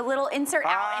take the little insert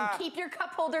out and keep your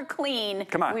cup holder clean.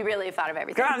 Come on. We really really have thought of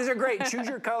everything. God, these are great. Choose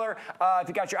your color. If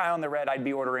you got your eye on the red, I'd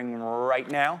be ordering right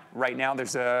now. Right now,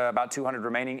 there's about 200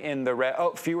 remaining in the red.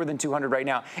 Oh, fewer than 200 right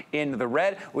now in the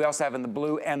red. We also have in the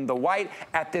blue and the white.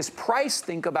 At this price,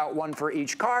 think about one for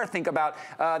each car. Think about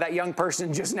that young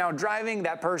person just now driving,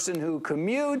 that person who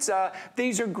commutes.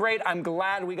 These are great. I'm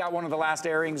glad we got one of the last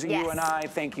airings, you and I.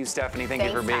 Thank you, Stephanie. Thank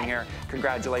you for being here.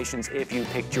 Congratulations if you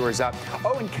picked yours up.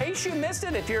 Oh, in case you missed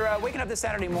it, if you're waking up this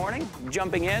Saturday morning,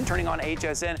 jumping in, turning on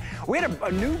HSN, we had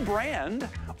a new brand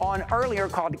on earlier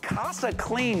called Casa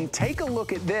Clean. Take a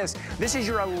look at this. This is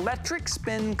your electric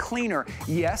spin cleaner.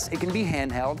 Yes, it can be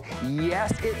handheld.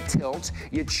 Yes, it tilts.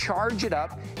 You charge it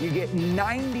up. You get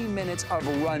 90 minutes of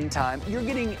run time. You're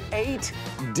getting 8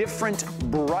 different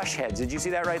brush heads. Did you see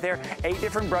that right there? 8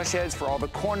 different brush heads for all the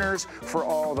corners, for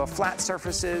all the flat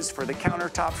surfaces, for the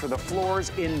countertops, for the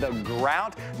floors, in the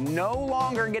grout. No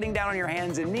longer getting down on your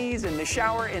hands and knees in the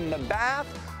shower, in the bath.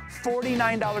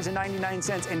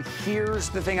 $49.99. And here's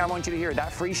the thing I want you to hear.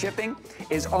 That free shipping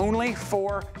is only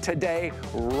for today,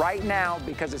 right now,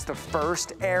 because it's the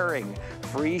first airing.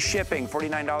 Free shipping,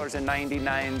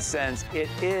 $49.99. It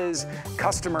is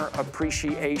Customer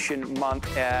Appreciation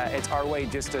Month. It's our way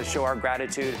just to show our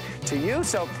gratitude to you.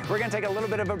 So we're going to take a little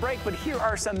bit of a break, but here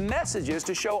are some messages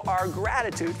to show our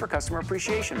gratitude for Customer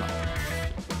Appreciation Month.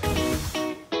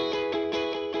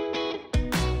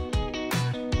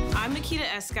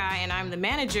 Sky, and I'm the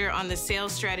manager on the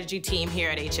sales strategy team here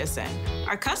at HSN.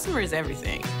 Our customer is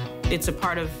everything. It's a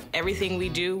part of everything we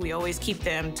do. We always keep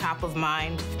them top of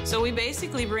mind. So we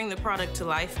basically bring the product to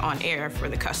life on air for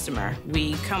the customer.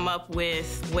 We come up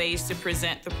with ways to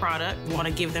present the product. We want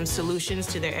to give them solutions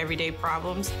to their everyday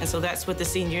problems. And so that's what the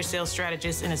senior sales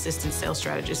strategists and assistant sales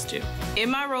strategists do.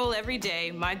 In my role every day,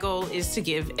 my goal is to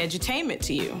give edutainment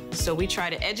to you. So we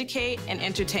try to educate and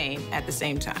entertain at the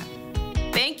same time.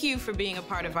 Thank you for being a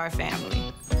part of our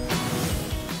family.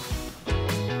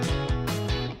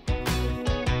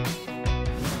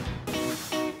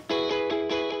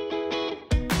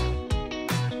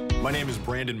 My name is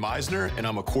Brandon Meisner, and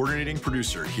I'm a coordinating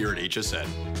producer here at HSN.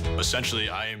 Essentially,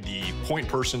 I am the point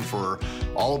person for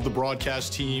all of the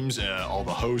broadcast teams, all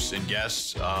the hosts and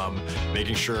guests,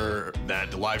 making sure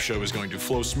that the live show is going to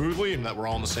flow smoothly and that we're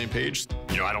all on the same page.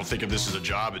 You know, I don't think of this as a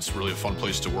job. It's really a fun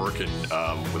place to work, and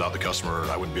without the customer,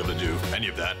 I wouldn't be able to do any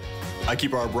of that. I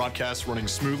keep our broadcasts running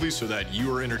smoothly so that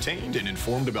you are entertained and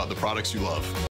informed about the products you love.